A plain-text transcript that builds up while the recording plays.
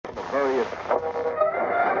Fake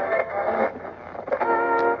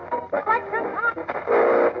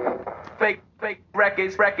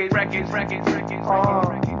records. 1 2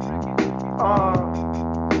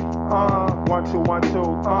 1 2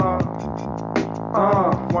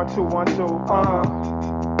 1 2 1 2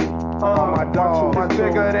 my dog is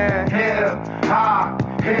bigger than hip hop.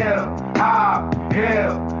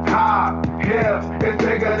 It's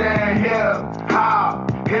bigger than hip hop.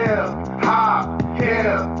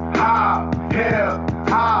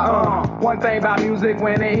 One thing about music,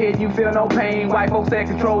 when it hit, you feel no pain. White folks that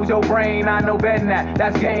controls your brain, I know better than that.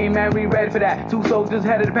 That's game, man, we ready for that. 2 soldiers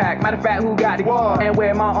head of the pack. Matter of fact, who got it? And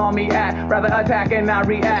where my army at? Rather attack and not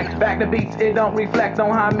react. Back to beats, it don't reflect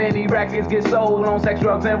on how many records get sold on sex,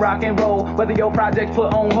 drugs, and rock and roll. Whether your project's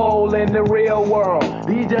put on hold in the real world.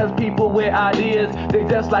 These just people with ideas. They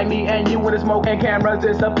just like me and you when the smoke and cameras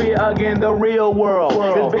disappear again. The real world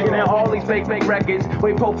is bigger than all these fake records.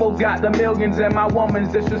 Wait, po folks got the millions and my woman's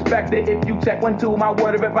disrespected. If you check 1 2, my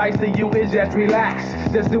word of advice to you is just relax.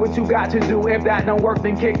 Just do what you got to do. If that don't work,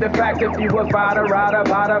 then kick the facts. If you a fighter, rider,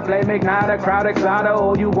 flame igniter, crowd exciter,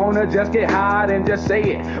 or you wanna just get high, then just say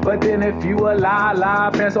it. But then if you a lie,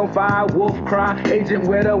 pants on fire, wolf cry, agent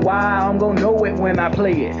with a Y, I'm gonna know it when I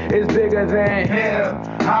play it. It's bigger than hip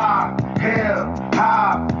hop.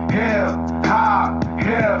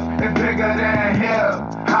 It's bigger than hip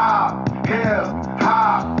hop.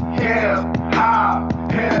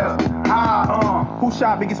 Who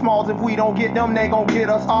shot Biggie Smalls? If we don't get them, they gon' get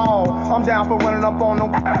us all. I'm down for running up on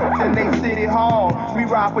them in they city hall. We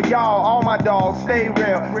ride for y'all, all my dogs, stay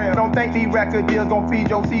real. Don't think these record deals gon' feed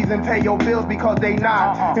your season, pay your bills, because they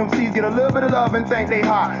not. MCs get a little bit of love and think they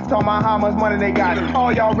hot. Talking about how much money they got.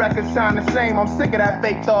 All y'all records sound the same. I'm sick of that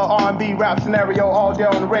fake thug R&B rap scenario all day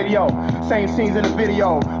on the radio. Same scenes in the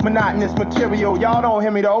video, monotonous material. Y'all don't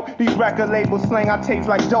hear me though. These record labels slang our tapes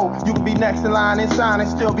like dope. You could be next in line and sign and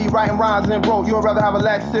still be writing rhymes and broke. You'd rather have a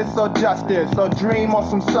Lexus or justice, a dream or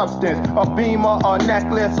some substance, a beamer or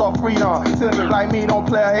necklace or freedom. Sinners like me don't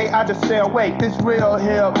play a hate, I just stay awake. This real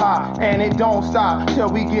hip hop and it don't stop till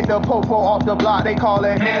we get the popo off the block. They call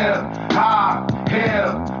it hip hop.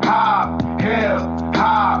 It's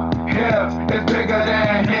bigger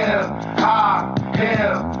than hip hop.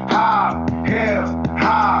 It's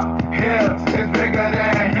bigger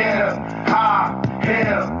than hip hop. It's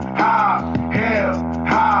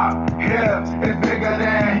bigger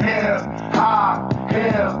than hip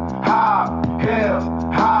hop.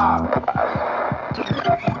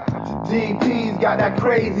 DP's got that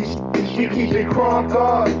crazy shit. We keep it crunk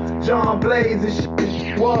up. John Blaze and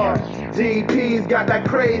shit. What? DP's got that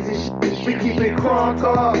crazy shit. We keep it crunk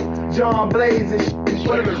up. John Blaze and shit.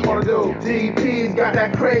 Whatever you wanna do. DP's got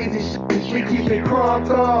that crazy shit. We keep it crunk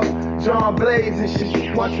up. John Blaze and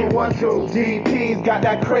shit. 1 2 1 2. DP's got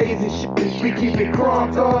that crazy shit. We keep it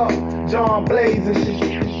crunk up. John Blaze and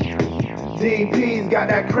shit. DP's got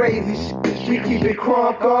that crazy shit. We keep it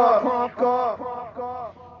crunk up.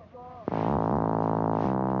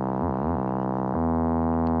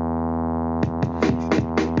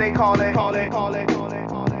 They call it.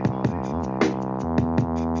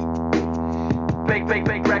 fake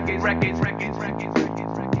records.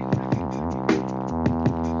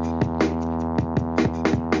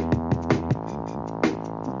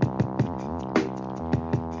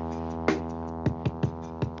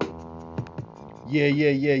 Yeah,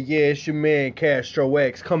 it's your man Castro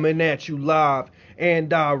X coming at you live and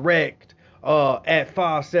direct at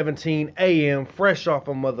 5:17 a.m. fresh off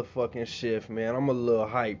a motherfucking shift, man. I'm a little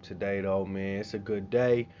hyped today though, man. It's a good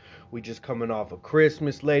day. We just coming off of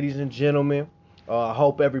Christmas, ladies and gentlemen. I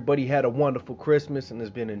hope everybody had a wonderful Christmas and has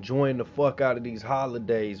been enjoying the fuck out of these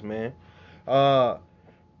holidays, man.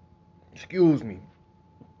 Excuse me.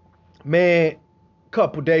 Man,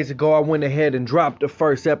 couple days ago, I went ahead and dropped the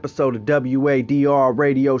first episode of W.A.D.R.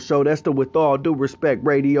 radio show. That's the With All Due Respect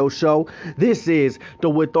radio show. This is the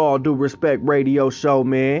With All Due Respect radio show,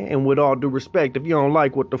 man. And with all due respect, if you don't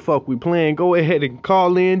like what the fuck we playing, go ahead and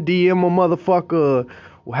call in, DM a motherfucker,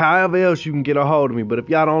 however else you can get a hold of me. But if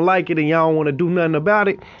y'all don't like it and y'all don't want to do nothing about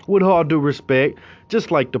it, with all due respect,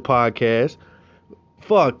 just like the podcast,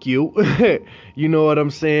 fuck you. You know what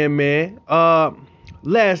I'm saying, man?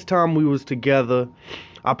 Last time we was together,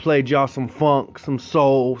 I played y'all some funk, some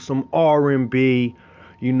soul, some R&B,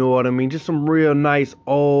 you know what I mean? Just some real nice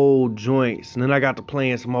old joints. And then I got to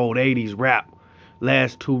playing some old 80s rap.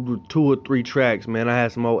 Last two or three tracks, man. I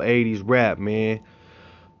had some old 80s rap, man.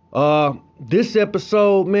 This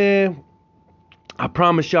episode, man, I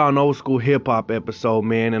promised y'all an old school hip hop episode,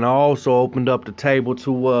 man. And I also opened up the table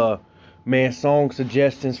to Man, song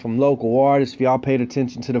suggestions from local artists. If y'all paid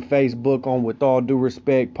attention to the Facebook on With All Due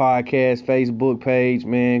Respect podcast Facebook page,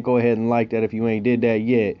 man, go ahead and like that if you ain't did that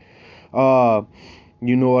yet.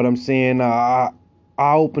 You know what I'm saying? I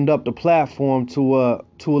opened up the platform to a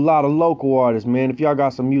lot of local artists, man. If y'all got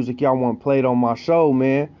some music y'all want played on my show,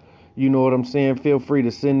 man, you know what I'm saying? Feel free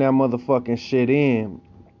to send that motherfucking shit in.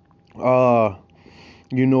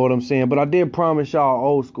 You know what I'm saying? But I did promise y'all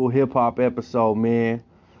old school hip hop episode, man.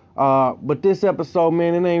 But this episode,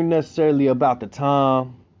 man, it ain't necessarily about the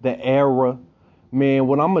time, the era. Man,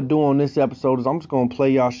 what I'm going to do on this episode is I'm just going to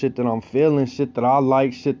play y'all shit that I'm feeling, shit that I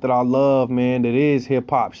like, shit that I love, man, that is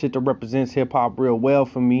hip-hop, shit that represents hip-hop real well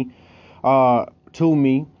for me, to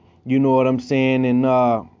me, you know what I'm saying? And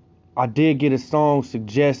I did get a song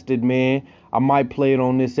suggested, man. I might play it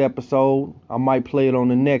on this episode. I might play it on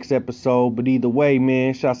the next episode. But either way,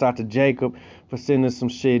 man, shouts out to Jacob for sending some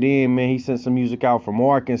shit in, man. He sent some music out from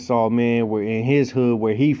Arkansas, man, where in his hood,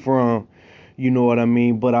 where he from. You know what I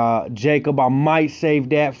mean? But Jacob, I might save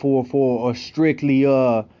that for a strictly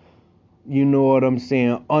you know what I'm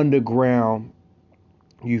saying, underground,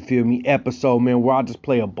 you feel me, episode, man, where I just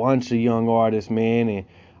play a bunch of young artists, man, and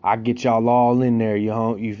I get y'all all in there,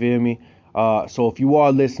 you feel me? So if you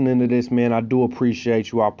are listening to this, man, I do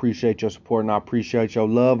appreciate you. I appreciate your support and I appreciate your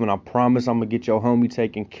love, and I promise I'm gonna get your homie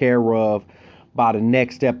taken care of by the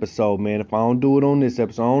next episode, man. If I don't do it on this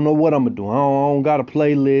episode, I don't know what I'm gonna do. I don't got a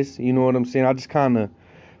playlist, you know what I'm saying? I just kind of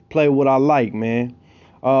play what I like, man.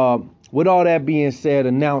 With all that being said,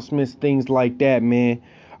 announcements, things like that, man.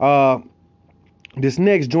 This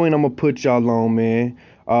next joint I'm gonna put y'all on, man,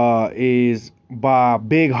 is by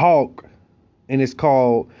Big Hawk, and it's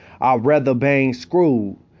called I'd Rather Bang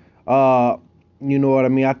Screwed. You know what I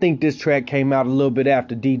mean? I think this track came out a little bit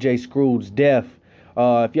after DJ Screw's death.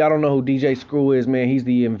 If y'all don't know who DJ Screw is, man, he's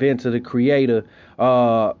the inventor, the creator,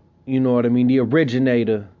 you know what I mean, the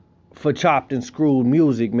originator for chopped and screwed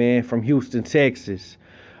music, man, from Houston, Texas.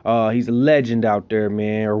 He's a legend out there,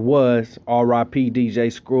 man, or was. R.I.P.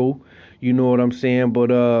 DJ Screw. You know what I'm saying?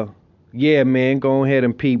 But, yeah, man, go ahead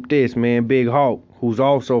and peep this, man. Big Hawk, who's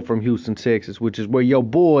also from Houston, Texas, which is where your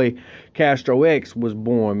boy Castro X was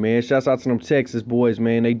born, man. Shouts out to them Texas boys,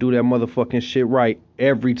 man. They do that motherfucking shit right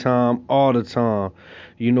every time, all the time.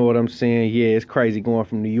 You know what I'm saying? Yeah, it's crazy going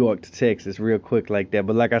from New York to Texas real quick like that.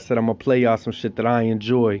 But like I said, I'm going to play y'all some shit that I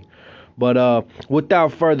enjoy. But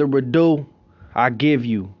without further ado, I give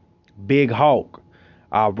you Big Hawk,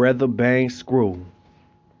 I'd Rather Bang Screw.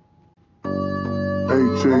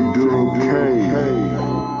 H.A.W.K.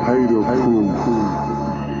 Hater Crew,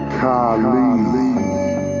 Kylie,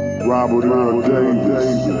 Robert Earl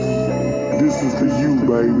Davis. This is for you,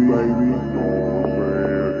 baby.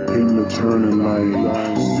 In the turning lane,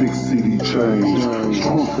 6 city change,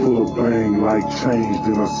 trunk full of bang like change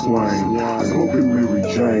in a swing. Smoking Mary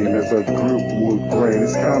Jane as I grip wood grain.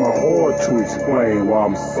 It's kinda hard to explain why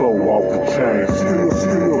I'm so off the chain.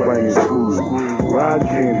 Still banging screws, ride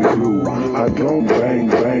candy blue. I don't bang,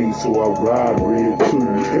 so I ride red too.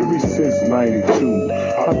 Ever since 92,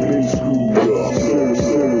 I've been screwed up.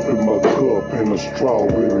 Syrup in my cup and a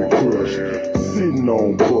strawberry crush. Sitting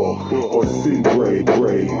on buck or sitting gray. D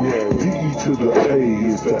to the A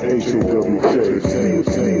is the H.A.W.K. Still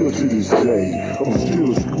to this day, I'm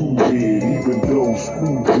still a school head. Even though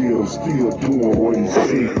school did, I'm still doing what he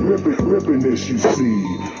said. Rippin' as you see,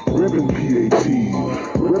 rippin' PAT,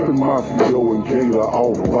 rippin' Mafio and Gator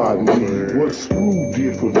off by me. What school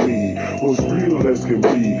did for me was real as can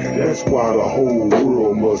be. That's why the whole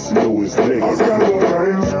world must know his name. I got a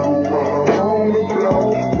high school while I'm on the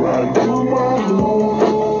block, riding through my hood.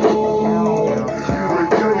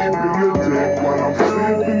 While I'm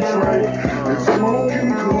sipping drink and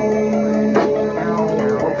smoking cool.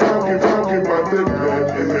 I'm talking about that bad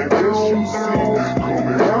and that SUC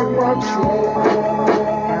coming out my trunk.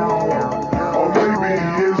 Or maybe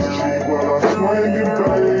ESG while I swing and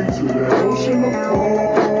bang to that ocean of fun.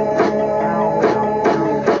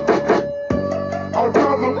 I'd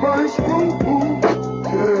rather bang screw,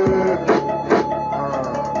 yeah.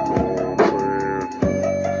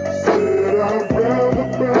 Said I'd rather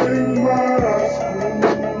bang my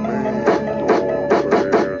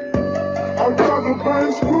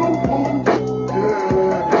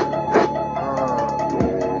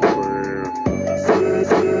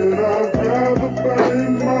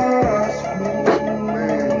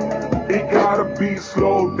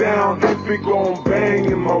slow down if it gon' bang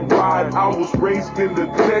in my ride. I was raised in the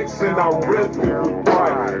text and I read it with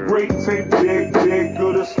pride. Great tape, dead,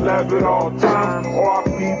 good to slap it all time.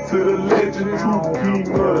 R.I.P. to the legend, 2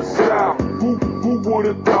 King of the South. Who would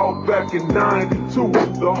have thought back in 92,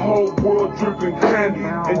 the whole world dripping candy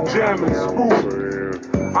and jamming fruit.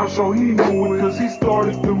 I'm sure he knew it cause he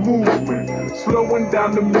started the movement. Slowing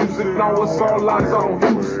down the music, now it's all eyes on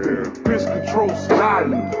Houston. Pitch control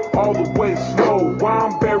sliding, all the way slow. While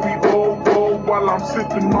I'm buried while I'm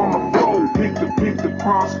sipping on the floor. Pick the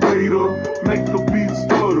cross fader, make the beat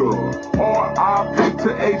stutter. R.I.P. to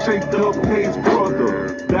H.A.W.K's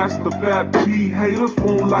brother. That's the fat B. Haters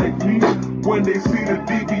won't like me when they see the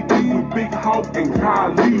DVD with Big Hawk and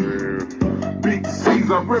Kylie. Big C's,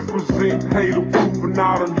 I represent hater proof, and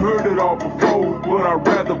I done heard it all before, but I'd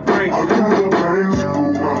rather bang I got a bang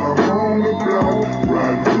school while I'm on the block,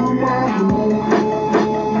 riding through my hood.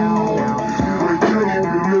 Break tape in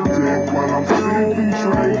the deck while I'm sipping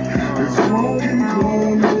drink and smoking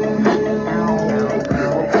cool.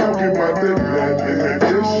 I'm talking about that black and that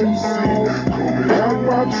SUC coming out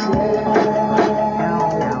my trunk.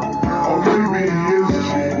 Or maybe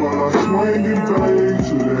ESG while I swing and bang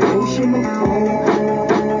to the ocean of funk.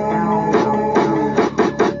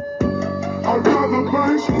 I'd rather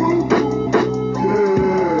bang screw, yeah.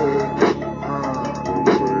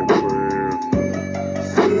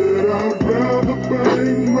 Said I'd rather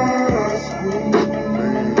bang my screw.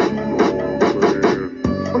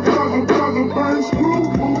 I'd rather bang screw,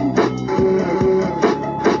 yeah.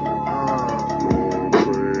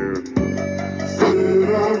 Said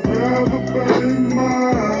I'd rather bang my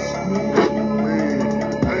screw.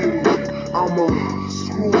 Hey, I'm a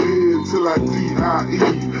screwhead till I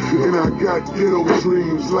die. And I got ghetto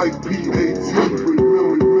dreams like P.A.T.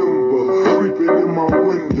 Remember, creeping in my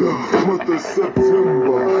window, month of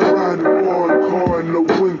September, riding one car in the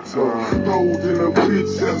winter, holding a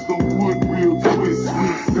bitch as the wood wheel twist.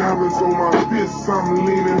 Diamonds on my fists, I'm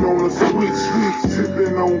leaning on a switch,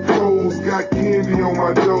 tipping on clothes, got candy on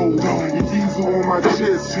my dough, diesel on my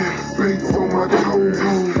chest, baits on my toes,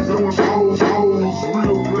 throwing hoes,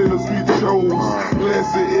 real players get chose,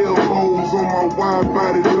 glassy elbows on my wide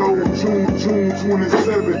body low. June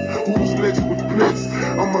 27, who's next with Blitz?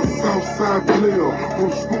 I'm a Southside player from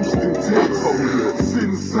Houston, Texas.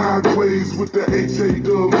 Sitting sideways with the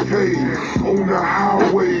H.A.W.K. on the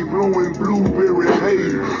highway, blowing blueberry hay.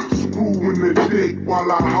 Screwing the deck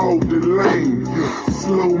while I hold the lane.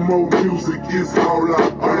 Slow-mo music is all I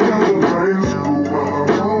bang. Bang screw while I'm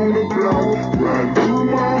on the block, riding through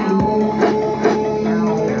my hood.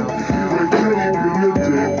 Break tape in the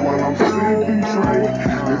deck while I'm sipping drink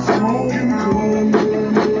and smoking cool.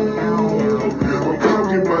 I'm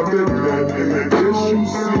talking about that black and that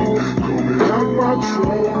SUC coming out my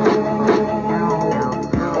trunk.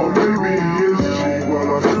 Or maybe ESG while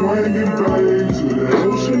I swing and bang to the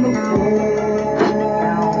ocean of funk.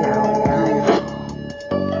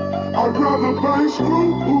 I'd rather bang screw,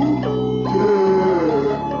 yeah.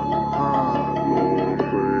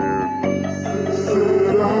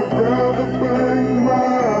 Said I'd rather bang my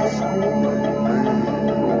screw.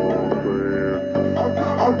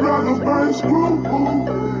 I'd rather bang screw,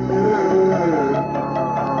 yeah.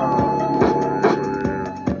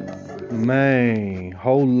 Man,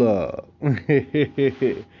 hold up.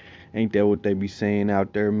 Ain't that what they be saying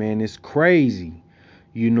out there, man? It's crazy.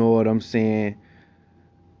 You know what I'm saying?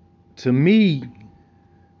 To me,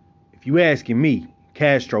 if you asking me,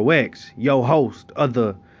 Castro X, your host of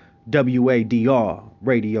the W.A.D.R.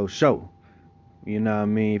 radio show, you know what I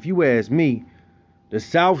mean? If you ask me, the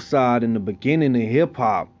South Side in the beginning of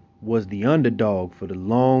hip-hop was the underdog for the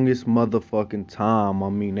longest motherfucking time. I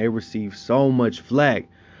mean, they received so much flack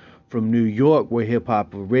from New York, where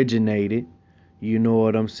hip-hop originated, you know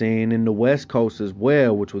what I'm saying, and the West Coast as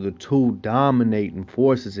well, which were the two dominating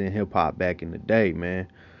forces in hip-hop back in the day, man.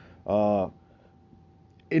 And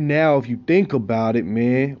now, if you think about it,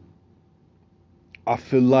 man, I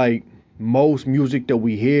feel like most music that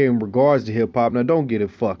we hear in regards to hip-hop, now don't get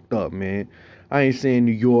it fucked up, man. I ain't saying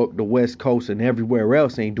New York, the West Coast, and everywhere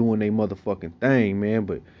else ain't doing their motherfucking thing, man,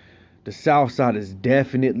 but the South Side has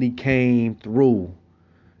definitely came through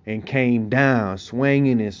and came down,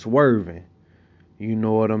 swinging and swerving, you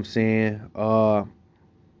know what I'm saying,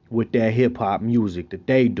 with that hip-hop music that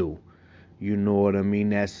they do. You know what I mean?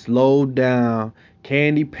 That slowed down,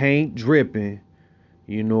 candy paint dripping,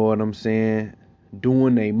 you know what I'm saying?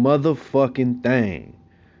 Doing a motherfucking thing.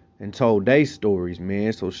 And told they stories,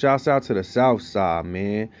 man. So shouts out to the South Side,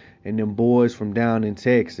 man. And them boys from down in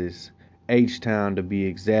Texas, H-Town to be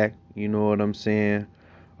exact, you know what I'm saying?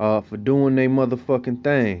 For doing they motherfucking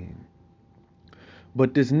thing.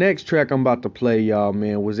 But this next track I'm about to play, y'all,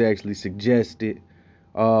 man, was actually suggested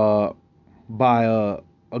by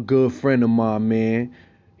a good friend of mine, man.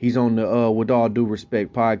 He's on the With All Due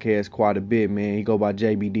Respect podcast quite a bit, man. He go by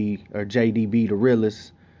JBD or JDB the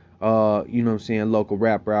Realist. You know what I'm saying, local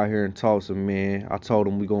rapper out here in Tulsa, man. I told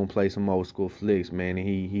him we gonna play some old school flicks, man, and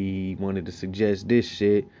he wanted to suggest this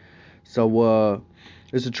shit. So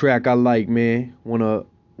it's a track I like, man. One of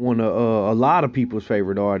a lot of people's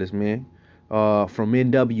favorite artists, man. From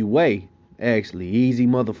NWA, actually, Easy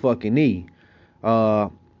motherfucking E.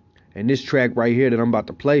 And this track right here that I'm about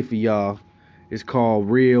to play for y'all is called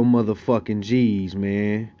Real Motherfucking G's,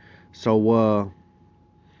 man. So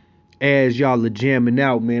as y'all are jamming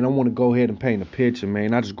out, man, I want to go ahead and paint a picture,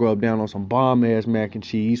 man. I just grubbed down on some bomb-ass mac and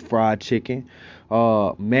cheese, fried chicken,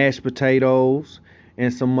 mashed potatoes,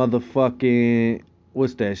 and some motherfucking,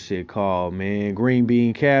 what's that shit called, man? Green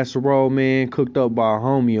bean casserole, man, cooked up by a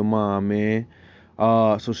homie of mine, man.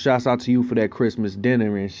 So shouts out to you for that Christmas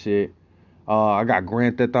dinner and shit. I got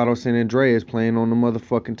Grand Theft Auto San Andreas playing on the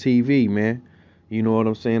motherfucking TV, man. You know what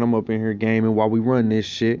I'm saying? I'm up in here gaming while we run this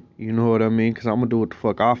shit. You know what I mean? Because I'm going to do what the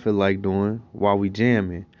fuck I feel like doing while we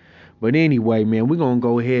jamming. But anyway, man, we're going to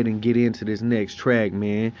go ahead and get into this next track,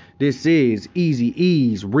 man. This is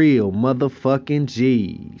Eazy-E's Real Motherfucking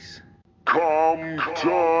G's. Compton.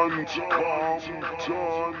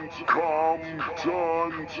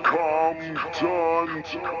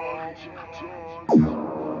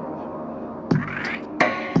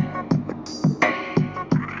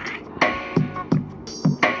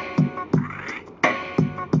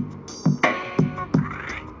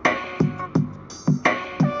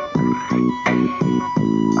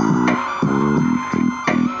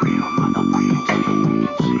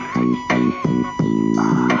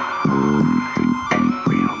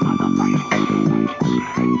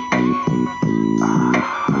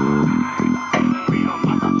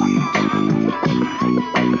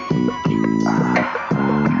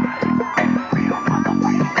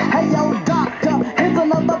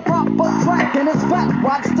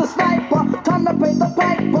 Watch the sniper, time to pay the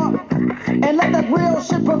piper, and let that real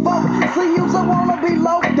shit provoke. See, you's a wannabe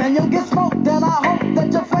low, then you'll get smoked. And I hope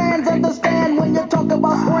that your fans understand when you talk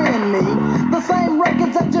about spraying me. The same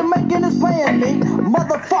records that you're making is paying me.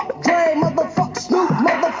 Motherfuck Dre, motherfuck Snoop,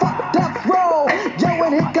 motherfuck Death Row. Yo,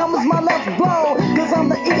 and here comes my left blow, cause I'm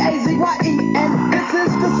the E-A-Z-Y-E, and this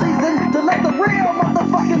is the season to let the real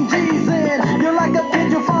motherfucking G's in. You're like a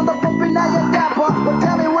kid, you found a puppy, now you're dapper, but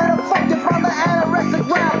tell me where the fuck you found the anorexic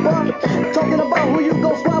rapper. Talking about who you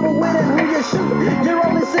go squabble with and who you shoot. You're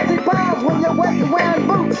only 60 pounds when you're wet and wearing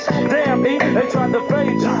boots. Damn, E, they tried to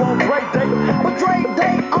fade you on Dre Day. But Dre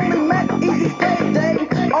Day only met Easy's payday.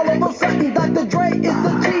 All of a sudden, Dr. Dre is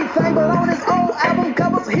the G thing, but on his own album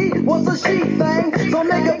covers, he was a she thing. So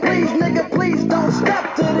nigga, please don't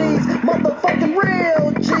step to these motherfucking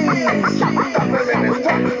real G's.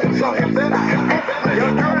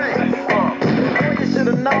 You should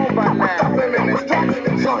have known by now.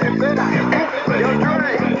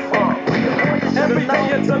 Every day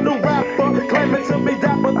it's a new rapper, claiming to be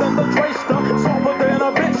dapper than the Dre-ster. Sober than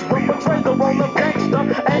a bitch, but portray the role of gangster.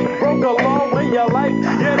 Ain't broke a law in your life,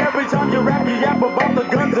 yet every time you rap, you yap about the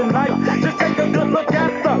guns and knife. Just take a good look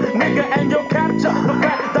at the nigga and you'll capture the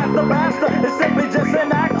fact that the bastard is simply just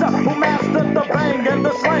an actor who mastered the bang and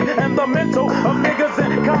the slang and the mental of niggas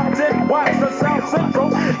in Compton, Watts, the South Central.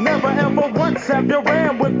 Never ever once have you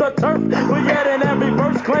ran with the turf, but yet in every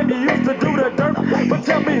verse claim you used to do the dirt. But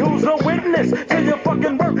tell me who's a witness to your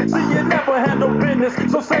fucking work? See, you never handle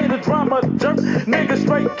business, so say the drama jerk. Niggas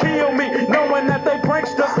straight kill me, knowing that they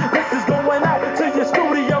pranksters. This is going out to your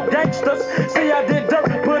studio gangsters. See, I did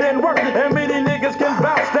dirt, put in work, and many niggas can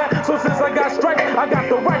vouch that. So since I got straight, I got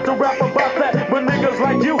the right to rap about that. But niggas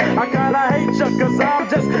like you, I kinda hate ya, cause I'm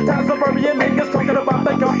just tired of suburban niggas talking about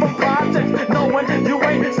they come from projects, knowing you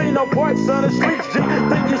ain't seen no parts of the streets, G.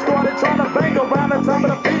 Think you started trying to bang around the top of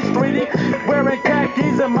the Peach Street, wearing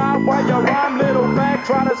khakis and my while your rhyme little fag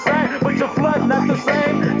try to sing, but you're flooding at the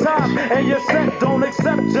same time, and your set don't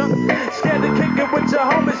accept ya. Scared to kick it with your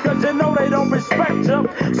homies, cause you know they don't respect ya.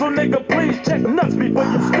 So nigga, please check nuts before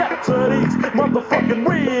you step to these motherfucking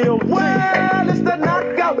real G's. Well, it's the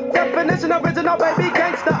knockout definition, original baby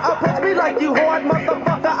gangster. Approach me like you hard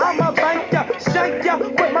motherfucker, I'ma bank ya, shank ya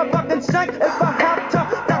with my fucking shank if I have to.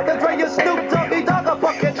 Dr. Dre and Snoop Doggy Dogg are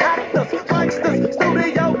fucking actors, pranksters,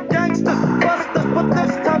 studio gangsters, busters. But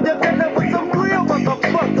this time you're dealing with some real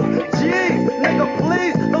motherfuckers. Jeez, nigga,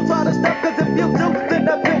 please don't try to step, cause if you do, then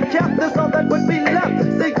the big cap, that's all that would be left.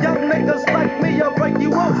 See, young niggas like me, I'll break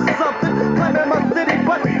you off something. Claiming my city,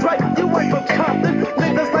 but Dre, you ain't from Compton.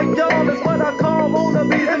 Niggas like y'all is what I call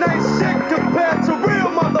wannabes, and ain't shit compared to real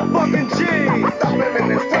motherfucking G's. Stop living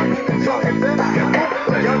this talking that I can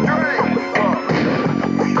young Dre.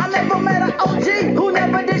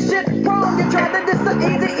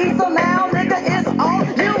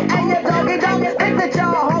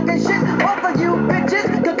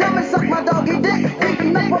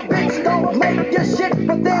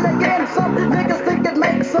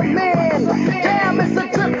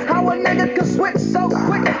 so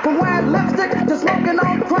quick from wearing lipstick to smoking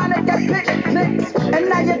on chronic at picnics. And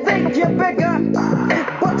now you think you're bigger,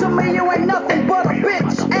 but to me you ain't nothing but a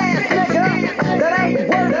bitch ass nigga that ain't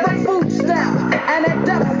worth the food stamp. And at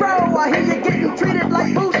death row, I hear you getting treated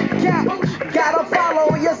like boot camp. Gotta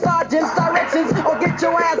follow your sergeant's directions or get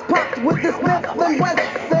your ass popped with the Smith &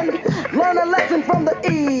 Wesson. Learn a lesson from the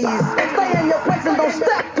E's. Stay in your place and don't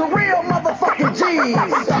step to real motherfucking G's.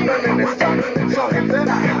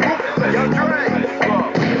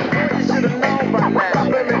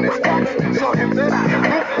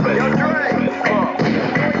 Yo, Dre,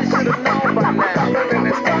 you should've known by now. Yo,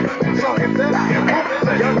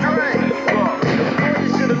 Dre, you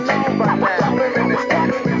should've known by now. Yo, Dre, you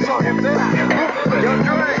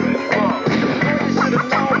should've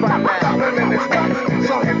known by now. Yo,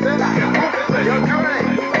 Dre, you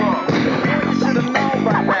should've known by now. Yo, Dre, you should've known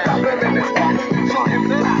by now.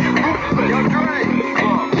 Yo, Dre, you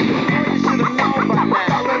should've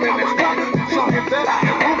known by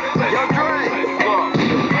now. Yo, Dre, you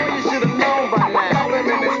should've known by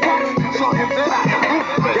now.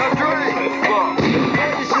 Yo, Dre,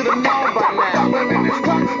 you should've known by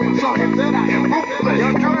now. Yo,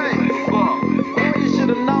 Dre, you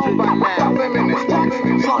should've known by now.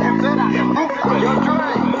 Yo,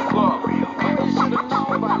 Dre, you should've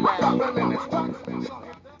known by now.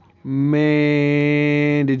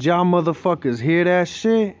 Man, did y'all motherfuckers hear that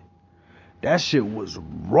shit? That shit was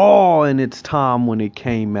raw in its time when it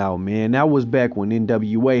came out, man. That was back when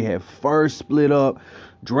NWA had first split up.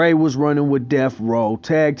 Dre was running with Death Row,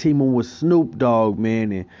 tag teaming with Snoop Dogg,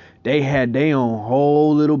 man, and they had their own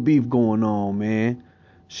whole little beef going on, man.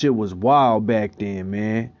 Shit was wild back then,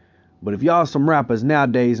 man. But if y'all some rappers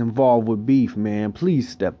nowadays involved with beef, man, please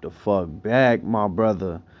step the fuck back, my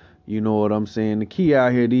brother. You know what I'm saying? The key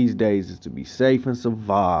out here these days is to be safe and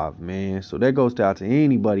survive, man. So that goes out to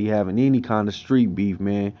anybody having any kind of street beef,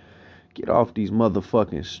 man. Get off these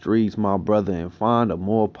motherfucking streets, my brother, and find a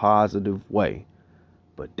more positive way.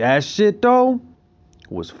 But that shit, though,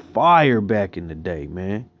 was fire back in the day,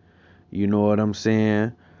 man. You know what I'm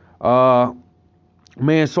saying?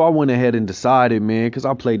 Man, so I went ahead and decided, man, because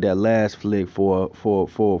I played that last flick for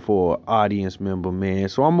an audience member, man.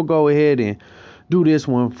 So I'm going to go ahead and do this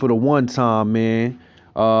one for the one time, man.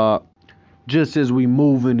 Just as we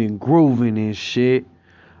moving and grooving and shit,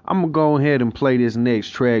 I'm gonna go ahead and play this next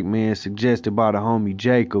track, man, suggested by the homie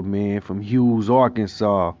Jacob, man, from Hughes,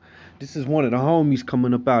 Arkansas. This is one of the homies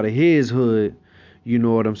coming up out of his hood, you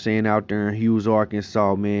know what I'm saying, out there in Hughes,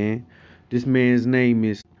 Arkansas, man. This man's name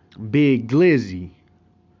is Big Glizzy.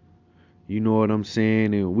 You know what I'm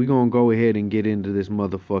saying? And we gonna go ahead and get into this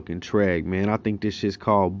motherfucking track, man. I think this shit's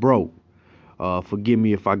called Broke. Forgive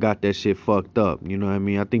me if I got that shit fucked up. You know what I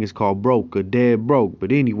mean? I think it's called Broke or Dead Broke.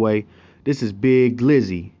 But anyway, this is Big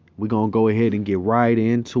Glizzy. We're going to go ahead and get right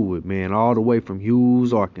into it, man. All the way from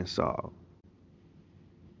Hughes, Arkansas.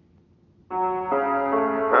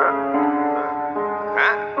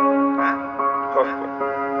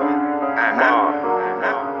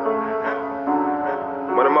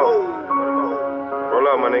 Roll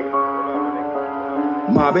up, my nigga.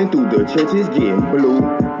 Mobbing through the churches, getting blue.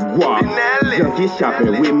 Guap. Junkie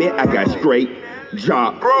shopping with me, I got straight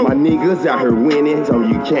job. My niggas out here winning, so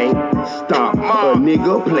you can't stop. A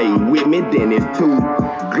nigga play with me, then it's two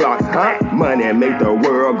Glocks, huh? Money make the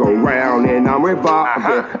world go round, and I'm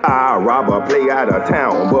revolving. I rob a play out of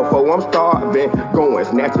town before I'm starving. Go and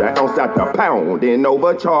snatch an ounce out the pound and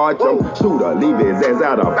overcharge him. Shooter, leave his ass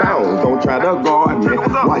out of bounds. Don't try to guard me.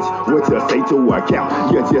 Watch what you say to a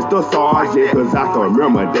count. You're just a sergeant, cause I can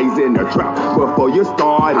remember days in the trap. Before you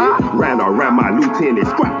started, ran around my lieutenant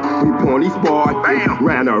scrap. We pony sparred,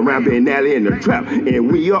 ran around Ben Alley in the trap, and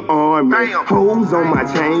we are armed. Hoes on my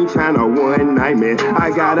chain, tryna one night, man. I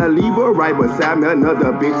got a Libra right beside me,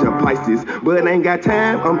 another bitch of Pisces. But ain't got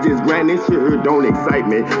time, I'm just grinding shit, don't excite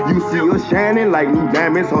me. You see us shining like new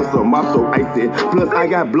diamonds on some mop so icy. Plus I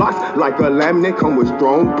got blocks like a laminate, come with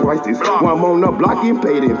strong prices. While I'm on the block and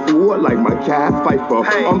paid in full like my cat Pfeiffer.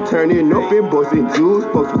 I'm turning up and busting jewels,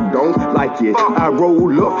 folks who don't like it. I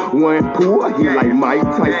roll up, one pool, he like Mike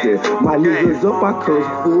Tyson. My niggas up, I curse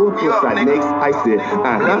full, plus I next icy.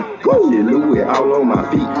 Shit Louis all on my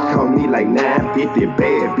feet. Call me like 950,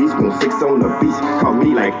 bad bitch, gon' 6 on the beach. Call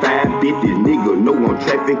me like 550, nigga, know I'm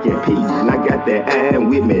trafficking peace. And I got that iron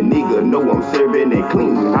with me, nigga, know I'm serving it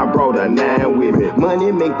clean. I brought a 9 with me.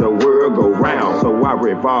 Money make the world go round, so I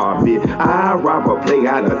revolve it. I rob a play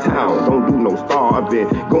out of town, don't do no starving.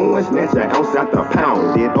 Go and snatch an ounce out the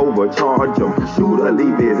pound, then overcharge him. Shooter,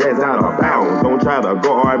 leave his ass out of bounds. Don't try to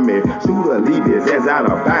guard me. Shooter, leave his ass out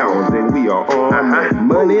of bounds, and we are on.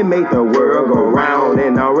 Money make the world go round,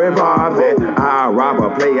 and I revolve it. I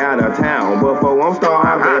play out of town before I'm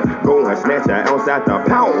starving. Go and snatch an ounce out the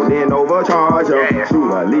pound, then overcharge him.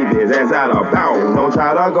 Shoot or leave his ass out of bounds. Don't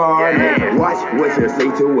try to guard me. Watch what you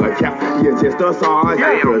say to a cap. You're just a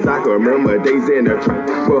sergeant. Cause I can remember days in the trap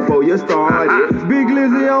before you started. Big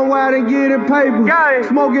Lizzy on wide and getting paper.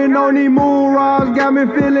 Smoking on these moon rods, got me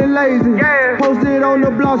feeling lazy. Posted on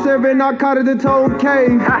the block, serving narcotics to told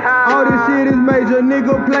cage. All this shit is major.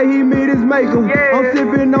 Nigga play, he meet his maker. I'm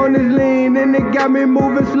sipping on this lean and it got me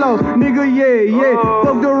moving slow. Nigga, yeah.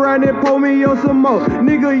 Fucked around and pulled me on some more.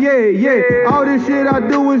 Nigga, yeah. All this shit I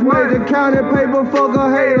do is major. Counting paper, fuck a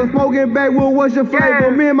hater. Smoking back with what's your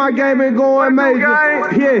flavor? Me and my game been going major.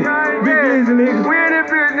 Yeah, Big Lizzy, nigga. We in the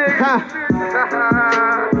business. Ha.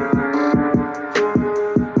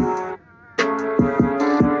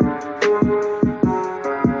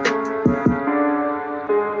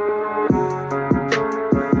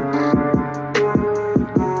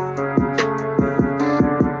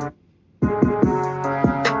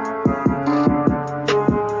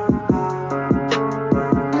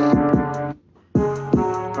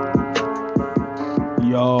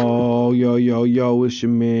 Yo, it's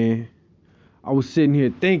your man. I was sitting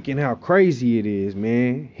here thinking how crazy it is,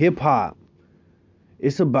 man. Hip hop.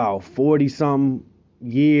 It's about 40-something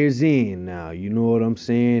years in now, you know what I'm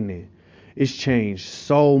saying? And it's changed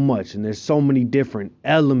so much, and there's so many different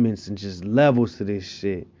elements and just levels to this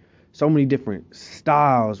shit. So many different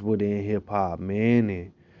styles within hip hop, man.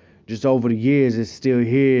 And just over the years, it's still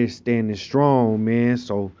here, standing strong, man.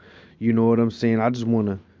 So, you know what I'm saying? I just want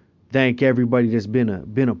to thank everybody that's been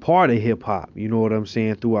a part of hip hop, you know what I'm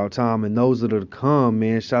saying, throughout time, and those that are to come,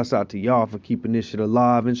 man. Shouts out to y'all for keeping this shit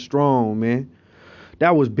alive and strong, man.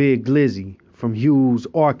 That was Big Lizzy from Hughes,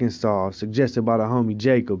 Arkansas, suggested by the homie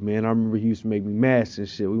Jacob, man. I remember he used to make me masks and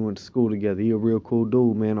shit. We went to school together. He a real cool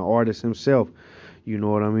dude, man, an artist himself, you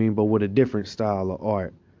know what I mean, but with a different style of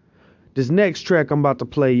art. This next track I'm about to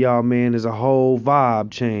play, y'all, man, is a whole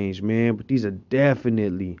vibe change, man, but these are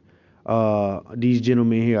definitely these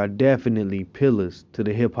gentlemen here are definitely pillars to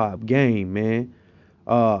the hip-hop game, man.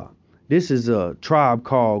 This is a Tribe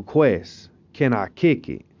Called Quest. Can I Kick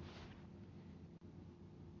It?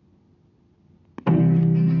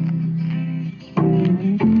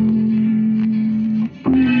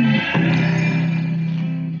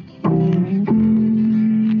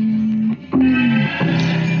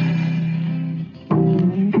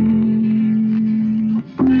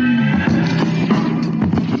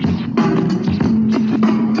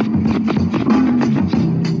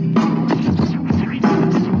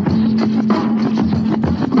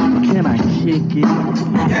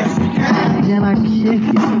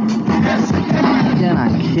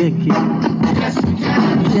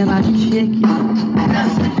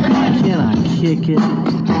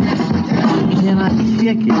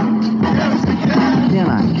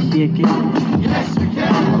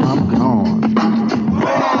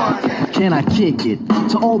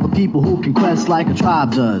 To all the people who can quest like a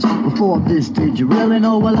tribe does. Before this, did you really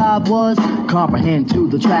know what live was? Comprehend to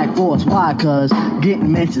the track force, why? Cause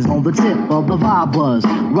getting mentions on the tip of the vibe buzz.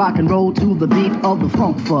 Rock and roll to the beat of the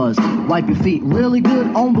funk fuzz. Wipe your feet really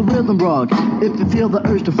good on the rhythm rug. If you feel the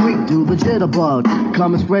urge to freak, do the jitterbug.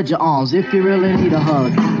 Come and spread your arms if you really need a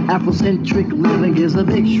hug. Afrocentric living is a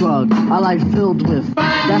big shrug. A life filled with,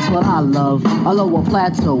 that's what I love. A lower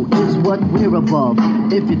plateau is what we're above.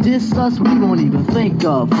 If you diss us, we won't even think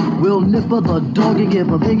of. We'll nipper the dog and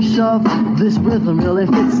give a big shove. This rhythm really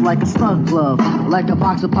fits like a snug glove. Like a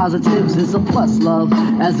box of positives is a plus love.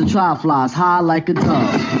 As the tribe flies high like a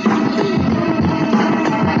dove.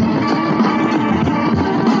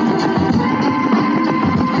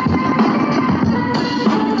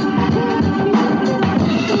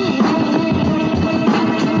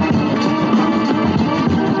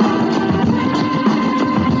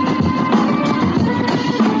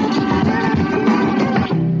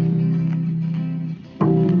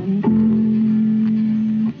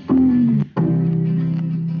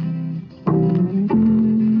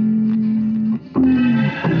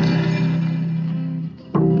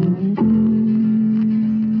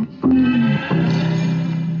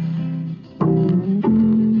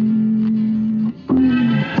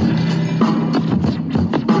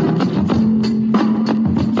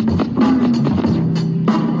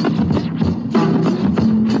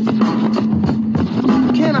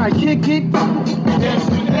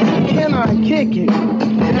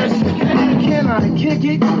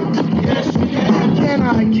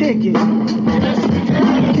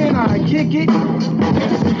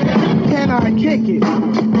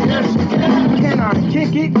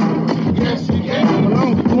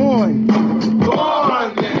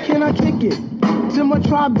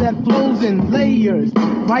 vibe that flows in layers.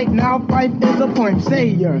 Right now, Fife is a point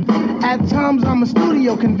sayer. At times, I'm a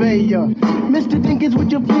studio conveyor. Mr. Dinkins,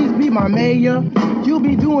 would you please be my mayor? You'll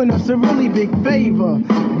be doing us a really big favor.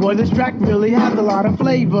 Boy, this track really has a lot of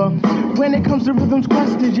flavor. When it comes to rhythms,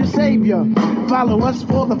 Quest is your savior. Follow us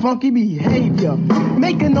for the funky behavior.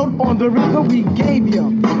 Make a note on the record we gave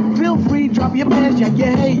you. Feel free, drop your pants,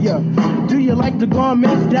 yeah, yeah. Do you like the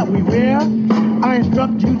garments that we wear? I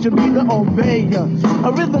instruct you to be the obeyer.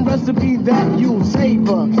 A rhythm recipe that you'll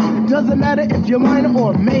savor. Doesn't matter if you're minor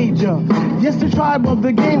or major. Yes, the tribe of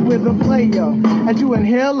the game with a player. As you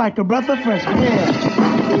inhale like a breath of fresh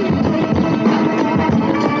air.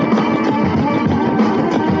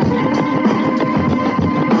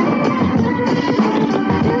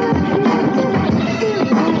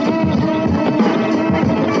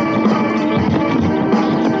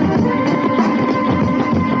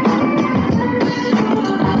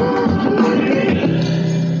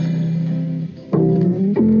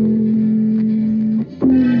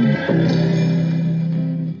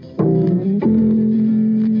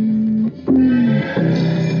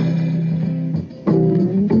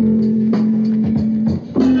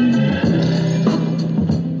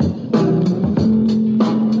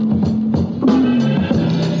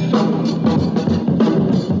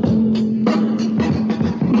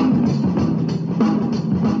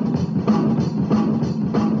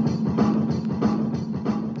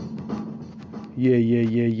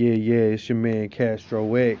 Yeah, it's your man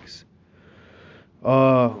Castro X.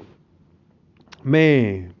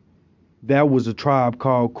 Man, that was a Tribe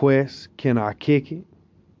Called Quest. Can I kick it?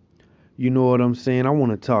 You know what I'm saying? I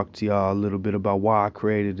want to talk to y'all a little bit about why I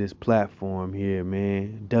created this platform here,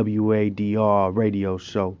 man. W.A.D.R. radio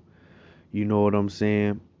show. You know what I'm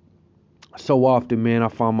saying? So often, man, I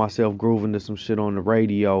find myself grooving to some shit on the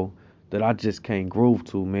radio that I just can't groove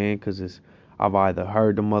to, man, because I've either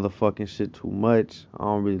heard the motherfucking shit too much. I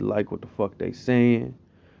don't really like what the fuck they saying.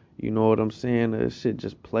 You know what I'm saying? This shit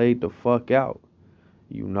just played the fuck out.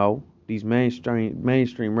 You know? These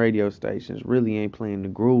mainstream radio stations really ain't playing the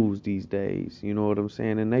grooves these days. You know what I'm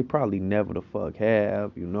saying? And they probably never the fuck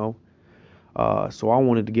have, you know? So I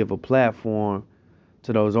wanted to give a platform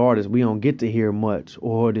to those artists we don't get to hear much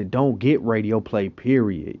or that don't get radio play,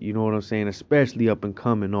 period. You know what I'm saying? Especially up and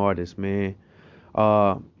coming artists, man.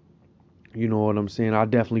 You know what I'm saying? I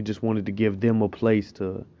definitely just wanted to give them a place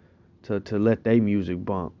to let their music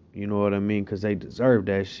bump. You know what I mean? Because they deserve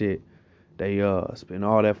that shit. They spend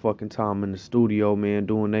all that fucking time in the studio, man,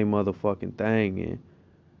 doing their motherfucking thing. And,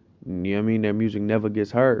 you know what I mean? Their music never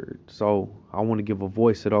gets heard. So I want to give a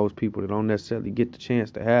voice to those people that don't necessarily get the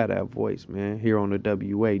chance to have that voice, man, here on the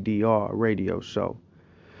W.A.D.R. radio show.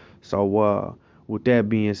 So with that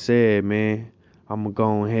being said, man, I'm going to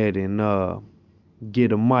go ahead and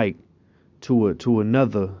get a mic to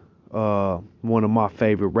another one of my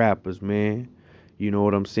favorite rappers, man. You know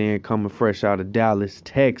what I'm saying? Coming fresh out of Dallas,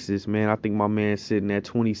 Texas, man. I think my man's sitting at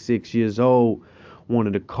 26 years old. One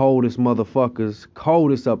of the coldest motherfuckers,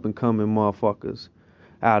 coldest up and coming motherfuckers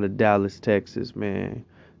out of Dallas, Texas, man.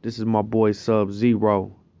 This is my boy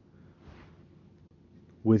Sub-Zero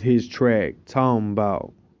with his track, Talking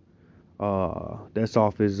About. That's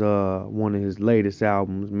off his one of his latest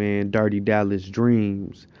albums, man, Dirty Dallas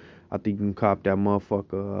Dreams. I think you can cop that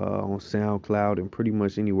motherfucker on SoundCloud and pretty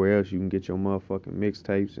much anywhere else you can get your motherfucking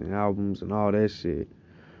mixtapes and albums and all that shit.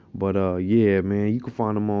 But yeah, man, you can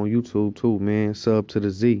find them on YouTube too, man. Sub to the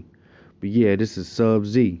Z. But yeah, this is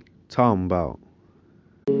Sub-Z talking about.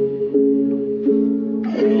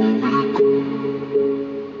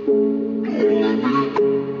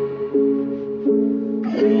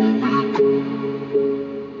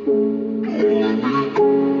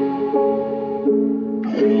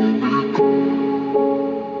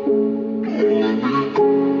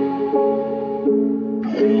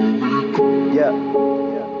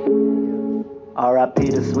 R.I.P.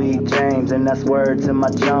 to Sweet James, and that's word to my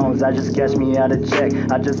Jones. I just cashed me out a check,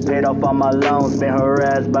 I just paid off all my loans. Been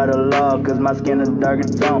harassed by the law, cause my skin is darker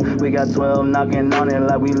tone. We got 12 knocking on it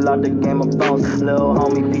like we locked a game of phones. Lil'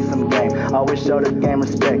 homie, peace some game, always show the game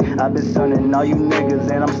respect. I've been sunning all you niggas,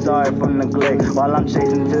 and I'm sorry for neglect. While I'm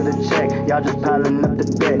chasing to the check, y'all just piling up the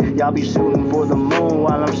debt. Y'all be shooting for the moon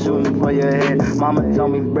while I'm I'm shooting for your head. Mama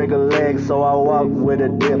told me break a leg, so I walk with a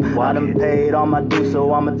dip. I done paid all my dues,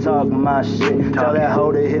 so I'ma talk my shit. Tell that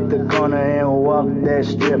hoe to hit the corner and walk that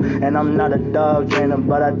strip. And I'm not a dog trainer,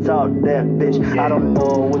 but I talk that bitch. I don't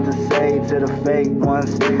know what to say to the fake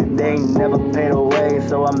ones. They ain't never paid away,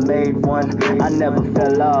 so I made one. I never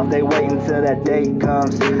fell off, they wait until that day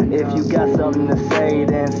comes. If you got something to say,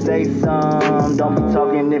 then say some. Don't be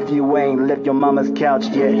talking if you ain't left your mama's couch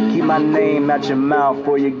yet. Keep my name out your mouth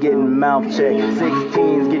before you're getting mouth checked.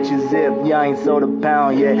 16s get you zipped, you ain't sold a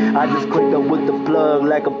pound yet. I just clicked up with the plug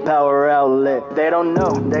like a power outlet. They don't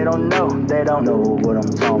know, they don't know, they don't know what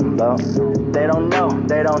I'm talking about. They don't know,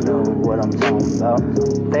 they don't know what I'm talking about.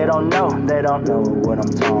 They don't know, they don't know what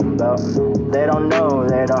I'm talking about. They don't know,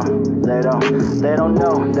 they don't know, they don't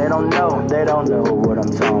know, they don't know what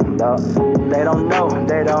I'm talking about. They don't know,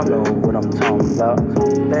 they don't know what I'm talking about.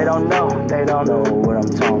 They don't know, they don't know what I'm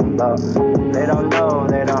talking about. They don't know,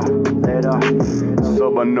 they don't.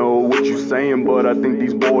 Sub, I know what you saying, but I think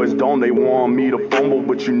these boys don't. They want me to fumble,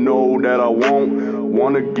 but you know that I won't.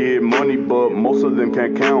 Wanna get money, but most of them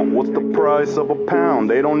can't count. What's the price of a pound?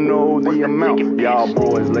 They don't know the amount. Y'all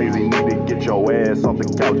boys lazy, need to get your ass off the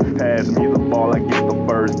couch. Pass me the ball, I get the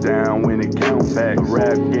first down when it counts. Pack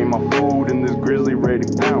rap, gave my food, and this grizzly ready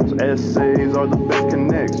to pounce. Essays are the best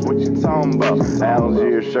connects, what you talking about?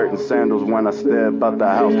 Algier shirt and sandals when I step out the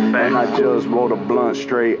house. And I just rolled a blunt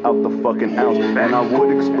straight out the fucking ounce. And I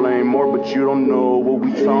would explain more, but you don't know what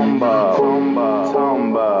we talking about. Talking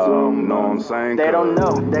about, know what I'm saying? They don't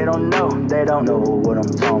know, they don't know, they don't know what I'm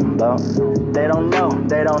talking about. They don't know,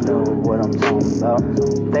 they don't know what I'm talking about.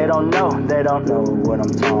 They don't know, they don't know what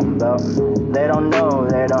I'm talking about. They don't know,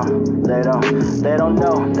 they don't know, they don't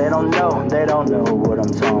know, they don't know what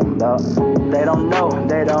I'm talking about. They don't know,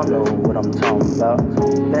 they don't know what I'm talking about.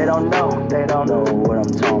 They don't know, they don't know what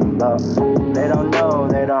I'm talking about. They don't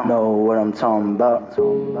know what I'm talking about.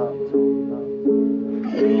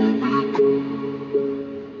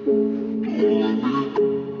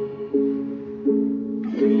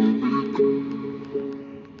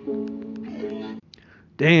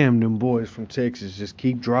 Damn, them boys from Texas just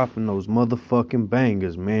keep dropping those motherfucking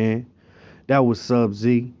bangers, man. That was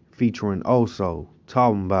Sub-Z featuring Oso,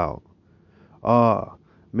 talking about.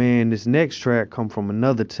 Man, this next track come from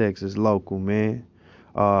another Texas local, man.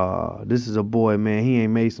 This is a boy, man. He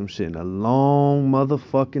ain't made some shit in a long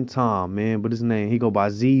motherfucking time, man. But his name, he go by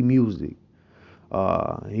Z Music.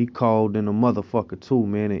 He called in a motherfucker too,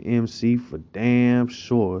 man. An MC for damn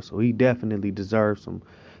sure. So he definitely deserves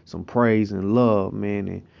some praise and love, man.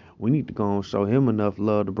 And we need to go and show him enough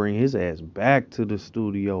love to bring his ass back to the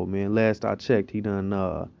studio, man. Last I checked, he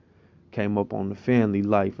done came up on the family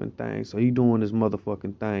life and things. So he doing his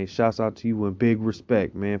motherfucking thing. Shouts out to you and big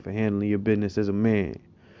respect, man, for handling your business as a man.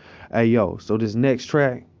 Hey, yo, so this next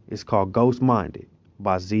track is called Ghost Minded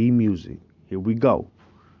by Z Music. Here we go.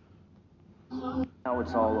 Now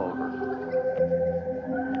it's all over.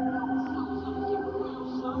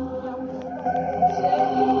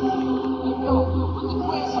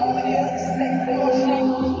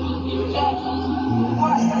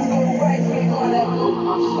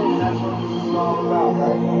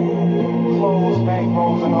 Clothes,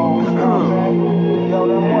 bankrolls, and all. Yo,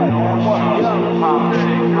 then what?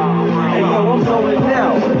 Hey, yo, I'm zoning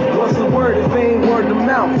out. What's the word if ain't word of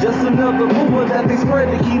mouth? Just another rumor that they spread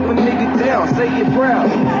to keep a nigga down. Say it proud.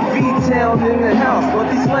 V-Town in the house, but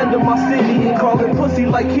they slander my city and call it pussy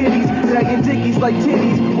like kitties, tagging dickies like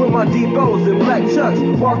titties with my deep O's and black chucks.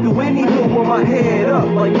 Walk through any door with my head up,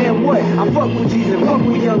 like man, what? I fuck with Jesus, fuck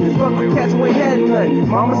with youngins, fuck with cats who ain't had nothing.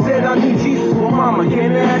 Mama said I need Jesus. Well, mama,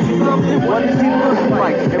 can I ask you something? What does he look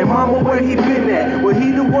like? And mama, where he been at? Well,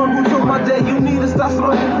 he the one who told my dad you need to stop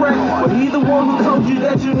smoking crack. Well, he the one who told you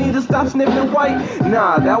that you need to stop sniffing white.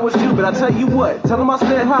 Nah, that was you, but I tell you what, tell him I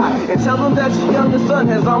said hi, and tell him that your youngest son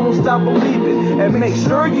has almost stopped believing. And make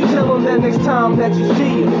sure you tell him that next time that you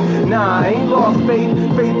see him. Nah, I ain't lost faith,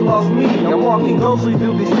 faith lost me. I'm walking ghostly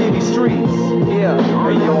through these city streets. Yeah,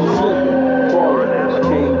 hey yo, I'm slipping, falling, I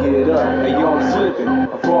can't get up. Hey yo, I'm slipping,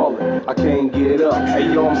 I'm falling, I can't get up. Hey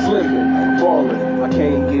yo, I'm slipping, I'm falling, I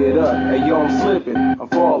can't get up. Hey yo, I'm slipping, I'm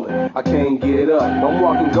falling, I can't get up. I'm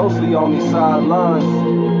walking ghostly on these sidelines.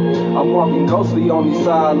 I'm walking ghostly on these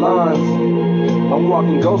sidelines. I'm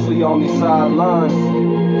walking ghostly on these sidelines.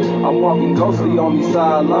 I'm walking ghostly on these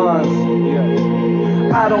sidelines. Yeah.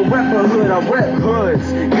 I don't rep a hood, I rep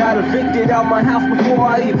hoods. Got evicted out my house before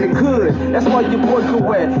I even could. spirit. That's why your boy could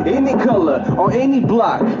wear any color on any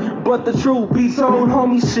block. But the truth be told,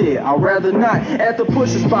 homie, shit, I'd rather not at the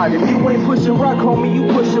pusher spot. If you ain't pushing rock, homie, you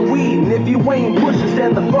pushing weed. And if you ain't pushing,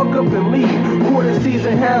 stand the fuck up and leave. Quarter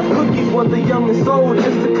season half cookies for the young and sold,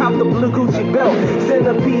 just to cop the blue Gucci belt.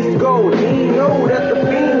 Centerpiece gold. He ain't know that the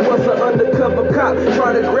fiend was an undercover cop.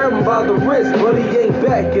 Try to grab him by the wrist, but he ain't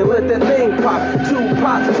back and let that thing pop. 2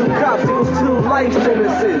 pops, 2 cops, it was 2 life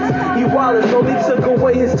sentences. He wildin', so they took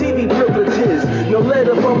away his TV privileges. No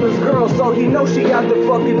letter from his girl, so he know she got the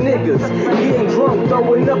fucking niggas. Getting drunk,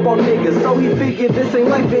 throwing up on niggas. So he figured this ain't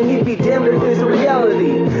life and he'd be damned if it's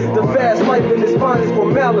reality. The fast life in his mind is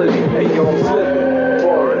formality. Hey yo, I'm slipping,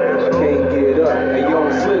 falling, I can't get up. Hey yo,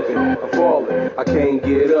 I'm slipping, I'm falling, I can't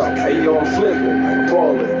get up. Hey yo, I'm slipping, I'm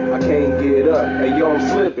falling, I can't get up. Hey yo, I'm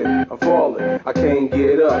slipping, I'm falling, I can't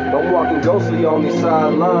get up. I'm walking ghostly on these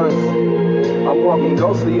sidelines. I'm walking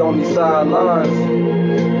ghostly on these sidelines.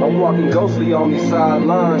 I'm walking ghostly on these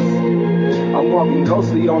sidelines. I'm walking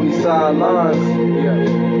ghostly on these sidelines.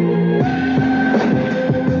 Yeah.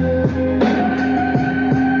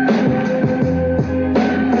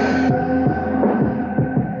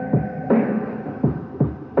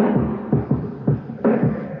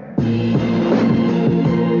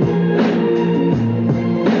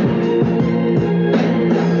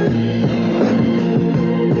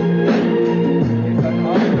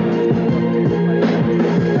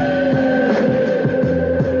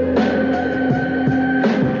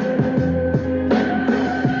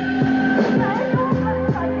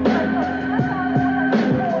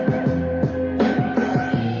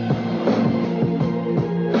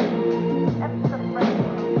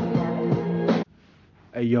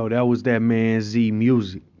 Hey, yo, that was that man Z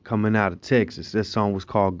Music coming out of Texas. That song was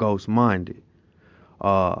called Ghost Minded.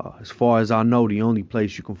 As far as I know, the only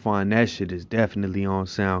place you can find that shit is definitely on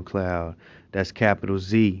SoundCloud. That's capital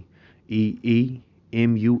Z EEMUSICK.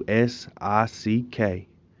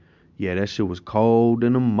 Yeah, that shit was cold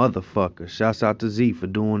than a motherfucker. Shouts out to Z for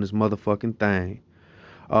doing this motherfucking thing.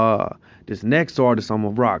 This next artist I'm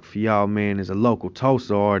gonna rock for y'all, man, is a local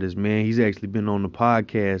Tulsa artist, man. He's actually been on the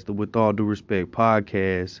podcast, the With All Due Respect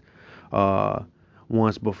podcast,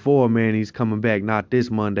 once before, man. He's coming back not this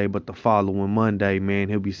Monday, but the following Monday, man.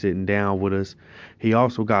 He'll be sitting down with us. He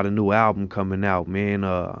also got a new album coming out, man.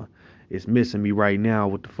 It's missing me right now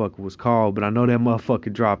what the fuck it was called, but I know that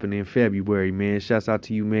motherfucker dropping in February, man. Shouts out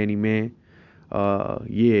to you, Manny, man.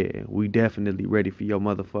 Yeah, we definitely ready for your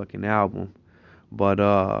motherfucking album. But,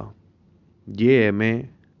 yeah, man.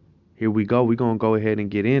 Here we go. We're going to go ahead and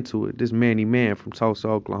get into it. This Manny Man from Tulsa,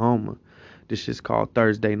 Oklahoma. This shit's called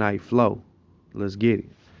Thursday Night Flow. Let's get it.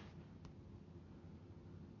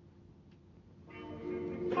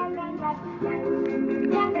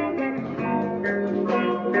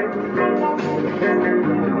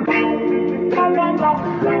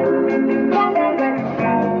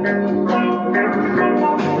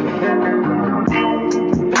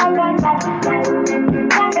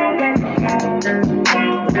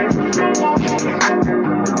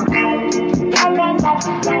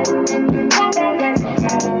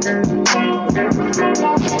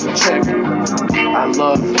 Check it. I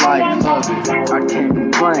love life, love it. I can't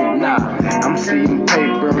complain, nah. I'm seeing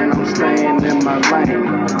paper and I'm staying in my lane.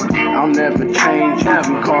 I'll never change,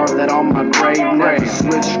 never carve that on my grave. Never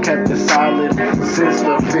switch, kept it solid since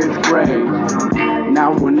the 5th grade.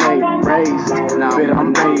 Now when they raised, but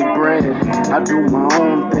I'm made bread. I do my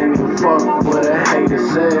own thing and fuck what a hater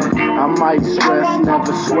said. I might stress,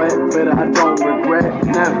 never sweat, but I don't regret.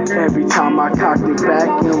 Never. Every time I cocked it back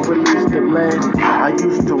and released the lead. I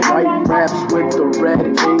used to write raps with the red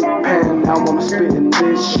ink pen. Now I'm spitting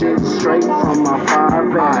this shit straight from my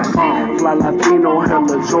 5S. Fly Latino,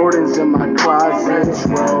 hella Jordans in my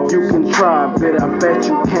closet. You can try, but I bet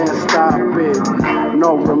you can't stop it.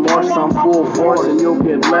 No remorse, I'm full force, and you'll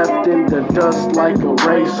get left in the dust like a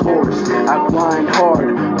racehorse. I grind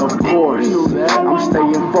hard, of course. I'm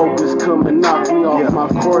staying focused, couldn't knock me off my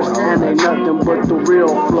course. And ain't nothing but the real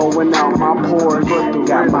flowing out my pores.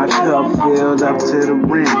 Got my cup filled up to the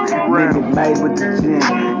rim. Minute made with the gin.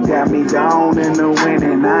 Got me gone in the wind,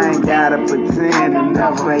 and I ain't gotta pretend.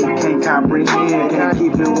 Enough fake can't comprehend. Can't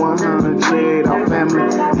keep it 100 dread. Our family,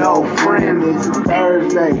 no friend. It's a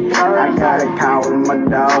Thursday. I got a call with my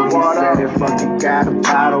dog. He said if fucking got a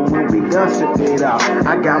bottle when we dusted it out.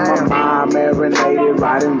 I got my mind marinated,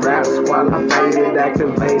 writing raps while I'm faded,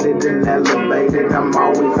 activated and elevated. I'm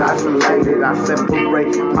always isolated. I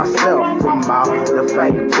separate my myself from all the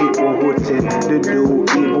fake people who tend to do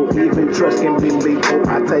evil. Even trust can be lethal.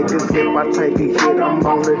 I take a sip, I take a hit. I'm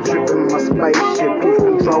on the trip in my spaceship. Lose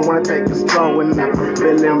control when I take a stroll and I'm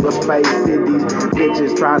feeling the space. These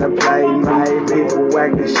bitches try to play my people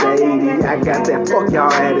acting shady. I got that fuck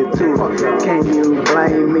y'all attitude. Can you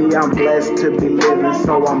blame me? I'm blessed to be living,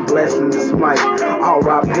 so I'm blessing this mic.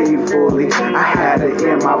 R.I.P. fully. I had to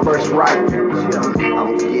end my verse right.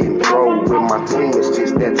 I'm getting thrown with my team, it's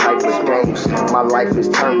just that type of game. My life is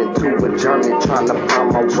turned into a journey, trying to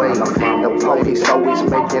find my way. The police always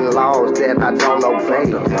making laws that I don't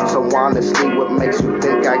obey. So honestly, what makes you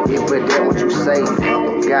think I give a damn what you say?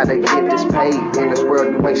 Gotta get this paid, in this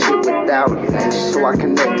world you ain't shit without it. So I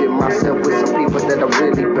connected myself with some people that are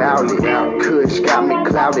really bout it. Kush got me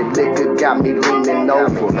clouded, liquor got me leaning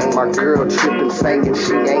over. My girl tripping, saying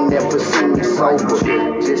she ain't never seen me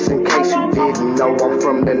sober. Just in case you didn't know, I'm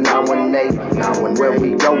from the 918. Where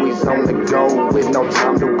we go is on the go with no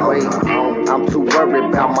time to wait. I'm too worried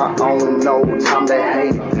about my own, no time to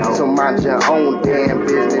hate. So mind your own damn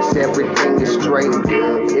business, everything is straight.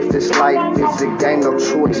 If this life is a game, no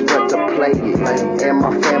choice but to play it. And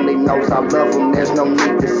my family knows I love them, there's no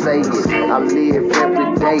need to say it. I live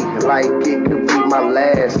every day like it could be my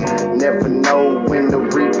last. Never know when the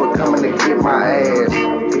reaper coming to get my ass,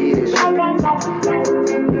 bitch.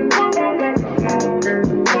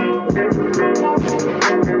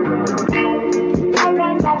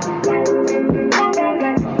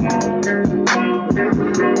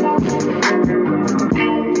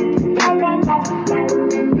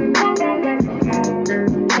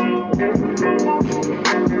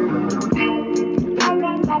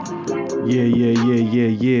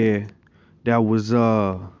 Yeah. That was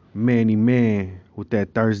Manny Man with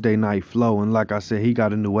that Thursday Night Flow. And like I said, he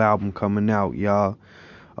got a new album coming out, y'all,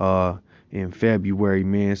 in February,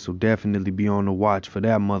 man. So definitely be on the watch for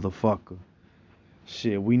that motherfucker.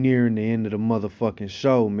 Shit, we nearing the end of the motherfucking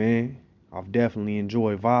show, man. I've definitely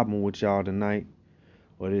enjoyed vibing with y'all tonight,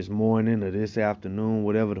 or this morning, or this afternoon,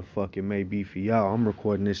 whatever the fuck it may be for y'all. I'm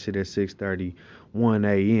recording this shit at 6:31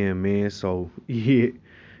 a.m., man. So yeah,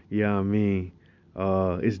 what I mean.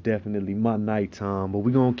 It's definitely my nighttime, but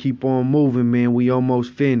we gonna keep on moving, man. We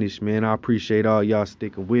almost finished, man. I appreciate all y'all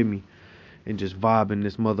sticking with me and just vibing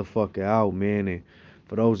this motherfucker out, man. And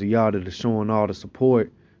for those of y'all that are showing all the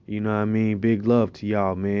support, you know what I mean, big love to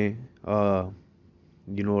y'all, man.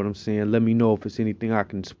 You know what I'm saying? Let me know if it's anything I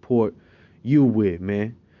can support you with,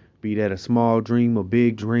 man. Be that a small dream, a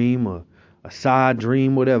big dream, a side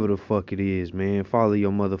dream, whatever the fuck it is, man. Follow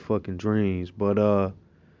your motherfucking dreams. But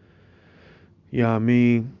you know what I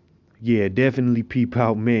mean? Yeah, definitely peep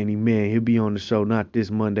out Manny Man. He'll be on the show not this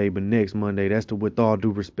Monday, but next Monday. That's the With All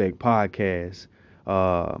Due Respect podcast.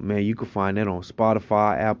 Man, you can find that on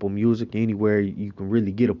Spotify, Apple Music, anywhere you can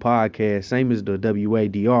really get a podcast. Same as the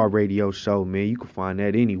W.A.D.R. radio show, man. You can find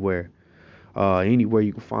that anywhere. Anywhere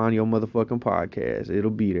you can find your motherfucking podcast.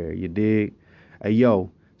 It'll be there, you dig? Hey, yo,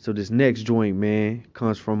 so this next joint, man,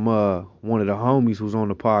 comes from one of the homies who's on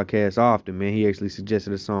the podcast often, man. He actually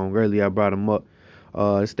suggested a song earlier. I brought him up.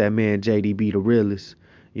 It's that man JDB the Realist.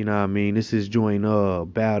 You know what I mean? This is joint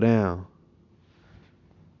Bow Down.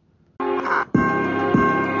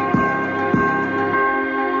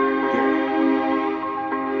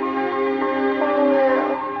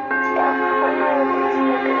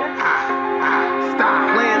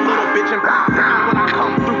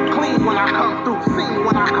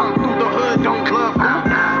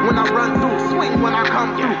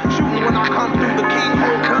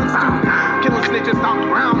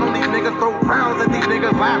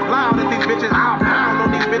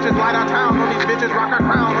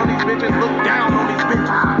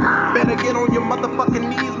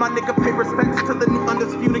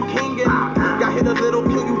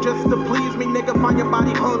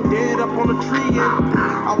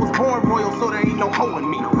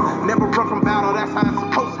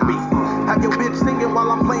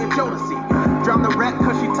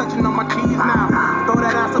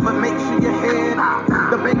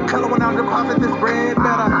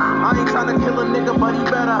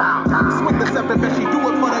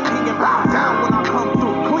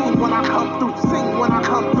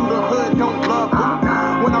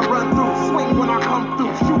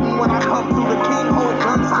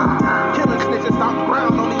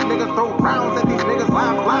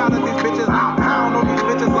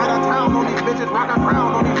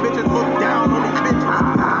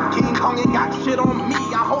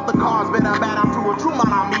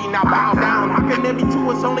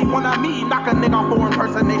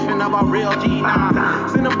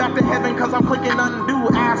 Cause I'm clicking undo,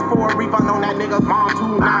 ask for a refund on that nigga's mom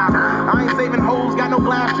too now. I ain't saving hoes, got no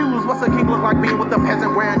glass look like being with the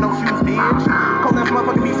peasant wearing no shoes, bitch. Cold ass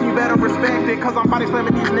motherfucking beast, you better respect it. Cause I'm body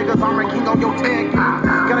slamming these niggas, I'm ranking on your tech.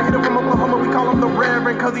 Gotta hit him from Oklahoma, we call him the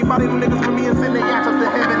Reverend. Cause he body them niggas for me and send their asses to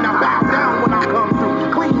heaven. Now bow down when I come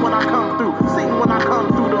through, clean when I come through, sing when I come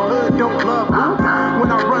through. The hood don't love who? When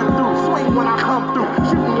I run through, swing when I come through,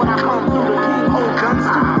 shooting when I come through. The king hold guns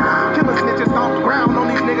too. Killer snitches stomp the ground on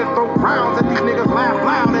these niggas, throw rounds at these niggas, laugh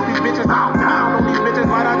loud at these bitches, out town on these bitches,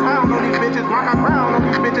 light out town on these bitches, rock our crown on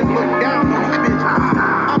these bitches, look down on these bitches.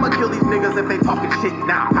 I'ma kill these niggas if they talking shit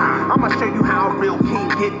now. I'ma show you how a real king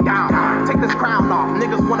get down. Take this crown off,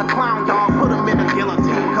 niggas want a clown dog, put him in a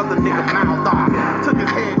guillotine cause the nigga mouthed off. Took his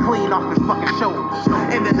head clean off his fucking shoulders,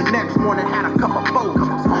 and then the next morning had a cup of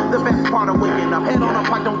Folgers. The best part of waking up, head on up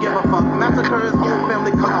like don't give a fuck. Massacre his whole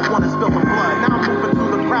family cause I wanna spill the blood. Now I'm moving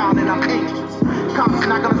through the crowd and I'm anxious. Cops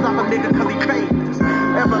not gonna stop a nigga cause he famous.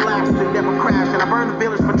 Everlasting, never crash, and I burn the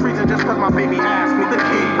village for treason just cause my baby asked me. The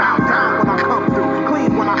king bow down when I come through,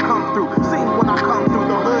 clean when I come through, sing when I come through.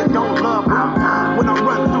 The hood don't love me. When I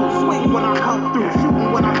run through, swing when I come through,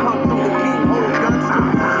 shooting when I come through. The king holds guns too.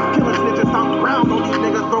 Killer snitches stomp around on these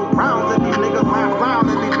niggas, throw rounds at these niggas, laugh loud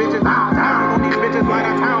at these bitches, out down on these bitches, light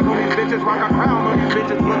out town on these bitches, rock a crown on these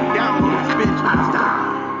bitches, look down on these bitches.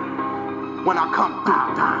 When I come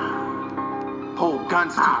through, hold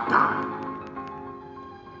guns too.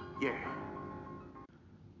 Yeah.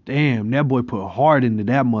 Damn, that boy put heart into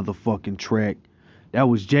that motherfucking track. That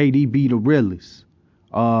was JDB the realest.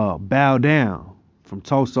 Bow Down from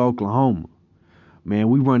Tulsa, Oklahoma. Man,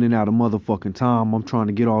 we running out of motherfucking time. I'm trying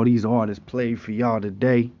to get all these artists played for y'all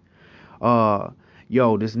today.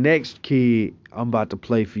 Yo, this next kid I'm about to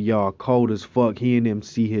play for y'all, cold as fuck. He an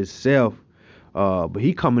MC himself. But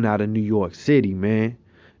he coming out of New York City, man.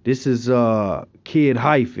 This is Kid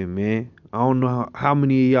Hyphen, man. I don't know how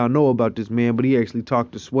many of y'all know about this man, but he actually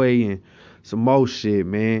talked to Sway and some more shit,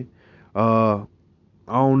 man. I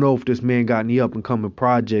don't know if this man got any up and coming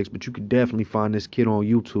projects, but you could definitely find this kid on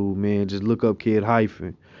YouTube, man. Just look up Kid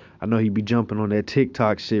Hyphen. I know he be jumping on that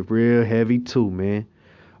TikTok shit real heavy too, man.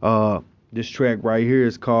 This track right here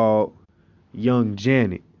is called Young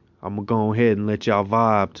Janet. I'm gonna go ahead and let y'all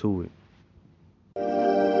vibe to it.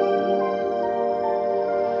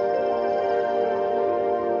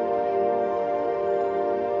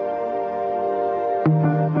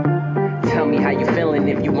 Tell me how you feeling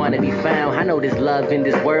if you wanna be found. I know there's love in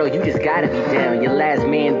this world, you just gotta be down. Your last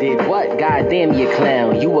man did what? Goddamn, you a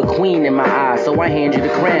clown. You a queen in my eyes, so I hand you the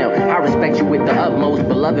crown. I respect you with the utmost,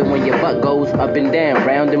 but love it when your butt goes up and down,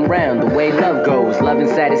 round and round, the way love goes. Love and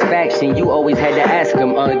satisfaction, you always had to ask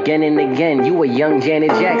him again and again. You a young Janet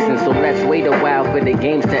Jackson, so let's wait a while for the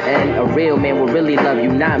games to end. A real man will really love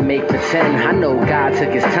you, not make pretend. I know God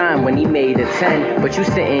took his time when he made a 10, but you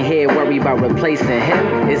sitting here worried about replacing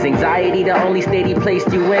him. Is anxiety the only state he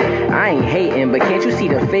placed you in? I ain't hating, but can't you see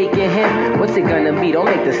the fake in him? What's it gonna be? Don't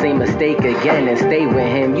make the same mistake again and stay with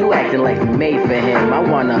him. You acting like you made for him. I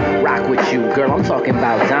wanna rock with you, girl, I'm talking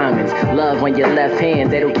about diamonds. Love on your left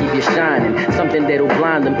hand, that'll keep you shining. Something that'll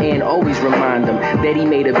blind them and always remind them that he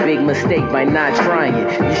made a big mistake by not trying.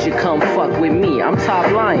 You should come fuck with me, I'm top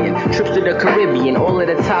lying. Trips to the Caribbean, all of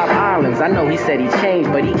the top islands. I know he said he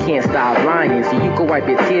changed, but he can't stop lying. So you can wipe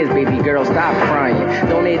your tears, baby girl, stop crying.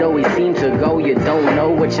 Don't it always seem to go? You don't know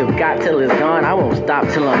what you've got till it's gone. I won't stop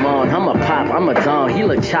till I'm on. I'm a pop, I'm a don. He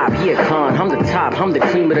look chop, he a con. I'm the top, I'm the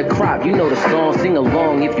cream of the crop. You know the song, sing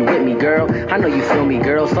along if you with me, girl. I know you feel me,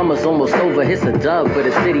 girl. Summer's almost over, it's a dub for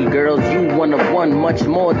the city girls. You one of one, much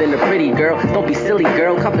more than a pretty girl. Don't be silly,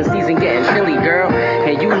 girl. Cuffing season getting chilly, girl.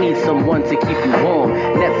 And you need someone to keep you warm.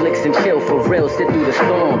 Netflix and chill for real, sit through the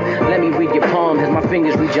storm. Let me read your palm as my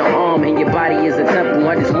fingers read your arm. And your body is a temple,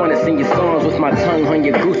 I just wanna sing your songs with my tongue on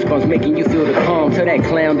your goosebumps, making you feel the calm. Tell that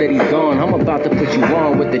clown that he's gone. I'm about to put you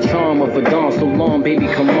on with the charm of a dawn. So long, baby,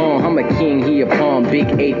 come on. I'm a king, he a pawn. Big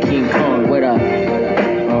ape, King Kong, what up?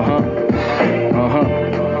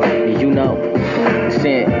 You know,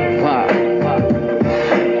 saying pop,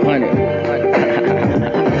 100.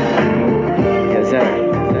 Yes, sir.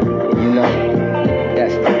 You know,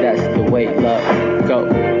 that's the way love go.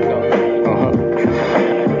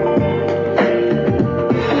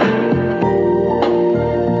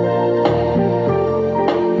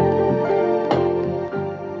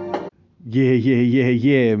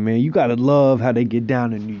 Yeah, man. You gotta love how they get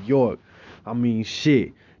down in New York. I mean,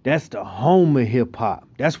 shit. That's the home of hip-hop.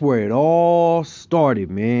 That's where it all started,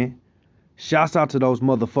 man. Shouts out to those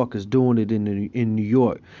motherfuckers doing it in New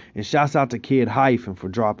York. And shouts out to Kid Hyphen for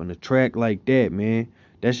dropping a track like that, man.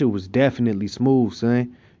 That shit was definitely smooth,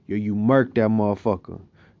 son. Yo, you murked that motherfucker.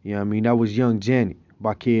 You know what I mean? That was Young Janet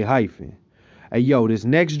by Kid Hyphen. Hey, yo, this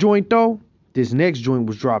next joint, though, This next joint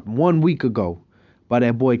was dropped 1 week ago by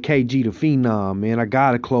that boy KG the Phenom, man. I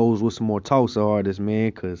gotta close with some more Tulsa artists,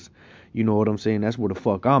 man, cause you know what I'm saying? That's where the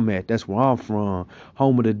fuck I'm at. That's where I'm from.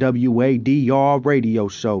 Home of the W.A.D.R radio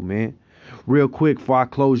show, man. Real quick before I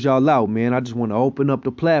close y'all out, man, I just want to open up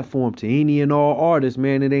the platform to any and all artists,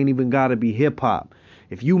 man. It ain't even gotta be hip-hop.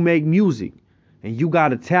 If you make music and you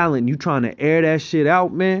got a talent and you trying to air that shit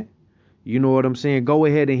out, man, you know what I'm saying? Go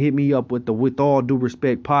ahead and hit me up with the With All Due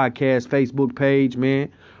Respect podcast Facebook page,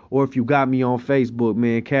 man. Or if you got me on Facebook,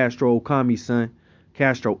 man, Castro Okami, son.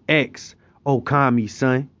 Castro X Okami,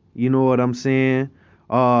 son. You know what I'm saying?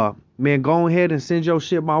 Man, go ahead and send your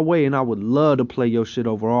shit my way, and I would love to play your shit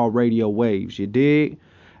over all radio waves. You dig?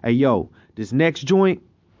 Hey, yo, this next joint,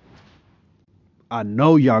 I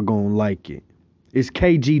know y'all gonna like it. It's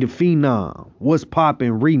KG the Phenom. What's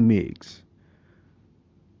Poppin' Remix.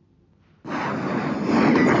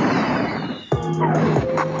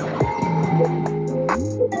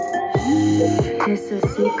 This is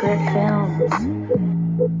Secret Films.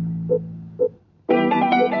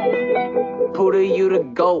 Who do you to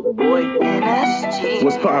go, boy? NSG.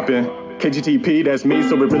 What's poppin'? KGTP, that's me,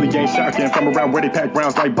 so it really ain't shocking. From around where they pack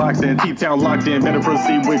rounds like boxing. T-Town locked in, better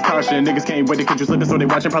proceed with caution. Niggas can't wait to catch you slipping, so they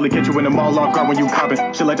watchin'. Probably catch you in the mall off guard when you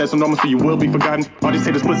poppin'. Shit like that's so normal, so you will be forgotten. All these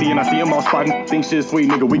haters pussy, and I see them all spotting. Think shit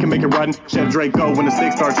sweet, nigga, we can make it rotten. Chef Draco, when the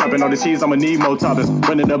six start chopping. All the cheese, I'ma need more toppers.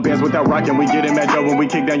 Running up bands without rocking. We get in that dough when we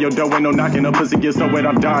kick down your door. Ain't no knocking. A pussy gets so wet,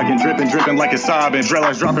 I'm dogging. Drippin' like it's sobbing. Drill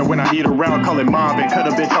ass dropping when I eat around, call it mobbing. Cut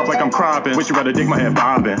a bitch off like I'm cropping. Wish you rather dig my head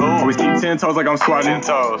bobbing. Always keep 10 toes like I'm squatting.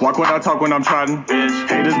 Walk without talk when I'm trotting.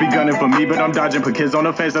 Haters be gunning for me, but I'm dodging. Put kids on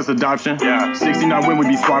the face, that's adoption. Yeah. 69 when we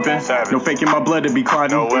be swapping. Savage. No faking my blood to be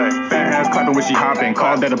clotting. No way. Fat ass clapping when she hopping.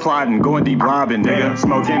 Call that a plotting. Going deep robbing, nigga.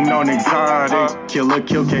 Smoking on exotics. Killer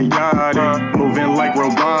kill chaotic. Moving like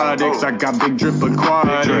robotics. I got big drip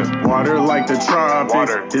aquatics. Water like the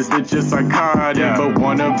tropics. This bitch is psychotic, but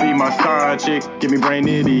wanna be my side chick. Give me brain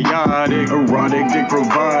idiotic. Erotic dick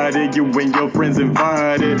provided. You and your friends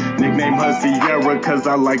invited. Nickname her Sierra, cause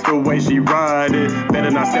I like the way she ride it. Better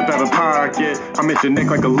not step out of pocket. I'm at your neck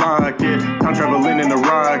like a locket. Time traveling in a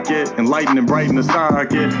rocket. Enlighten and brighten the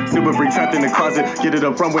socket. Super free trapped in the closet. Get it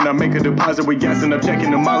up front when I make a deposit. We gassing up, checking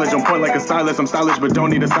the mileage. On point like a stylist. I'm stylish, but don't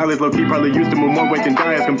need a stylist. Low key probably used to move more weight than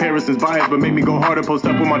diets. Comparisons biased, but make me go harder. Post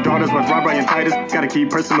up with my daughters. Watch Rob Ryan Titus. Gotta keep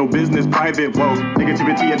personal business private. Whoa,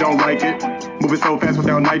 negativity, I don't like it. Moving so fast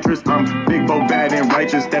without nitrous. I'm big, bold, bad, and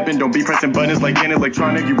righteous. Stepping, don't be pressing buttons like in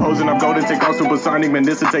electronic. You posing, I'm golden. Take off supersonic. Man,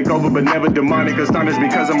 this will take over, but never demonic. Astonished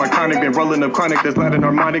because of my chronic. Been rolling up chronic, that's loud and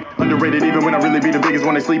harmonic. Underrated even when I really be the biggest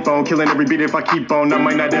one they sleep on. Killing every beat if I keep on. I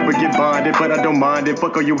might not ever get bonded, but I don't mind it.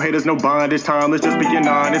 Fuck all you haters, no bondage. Timeless, just being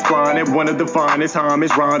honest. Blinded, one of the finest.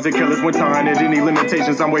 Homage, rhymes, and killers when time it. Any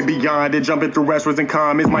limitations, I'm way beyond it. Jumping through asteroids and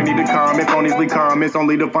comments. Might need to comment, phonies leave comments.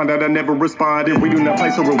 Only to find out I never responded. We do not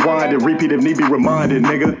play so rewind it. Repeat if need be reminded,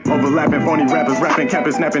 nigga. Overlapping, phony rappers, rapping,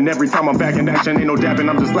 capping, snapping. Every time I'm back in action, ain't no dapping.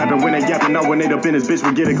 I'm just slapping when they yapping. Now when they up in this bitch,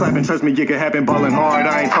 we get it clapping. Trust me, it can happen. Ballin' hard,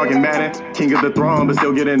 I ain't talking Madden. King of the throne, but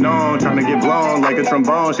still getting on. Trying to get blown like a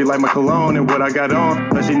trombone. She like my cologne and what I got on.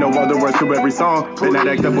 But she know all the words to every song. Then that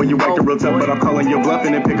act up when you acting real tough, but I'm calling your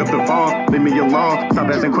bluffing and pick up the phone. Leave me alone. Stop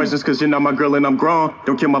asking questions, cause you're not my girl and I'm grown.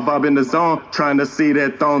 Don't kill my vibe in the zone. Trying to see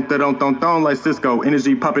that thong like Cisco.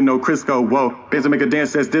 Energy popping, no Crisco. Whoa, bands that make a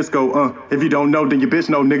dance that's disco. If you don't know, then you bitch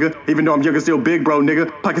know, nigga. Even though I'm younger, still big bro,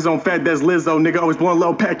 nigga. Pockets on fat, that's Lizzo, nigga. Always born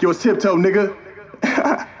low, pack yours tiptoe, nigga.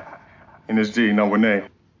 NSG, no name.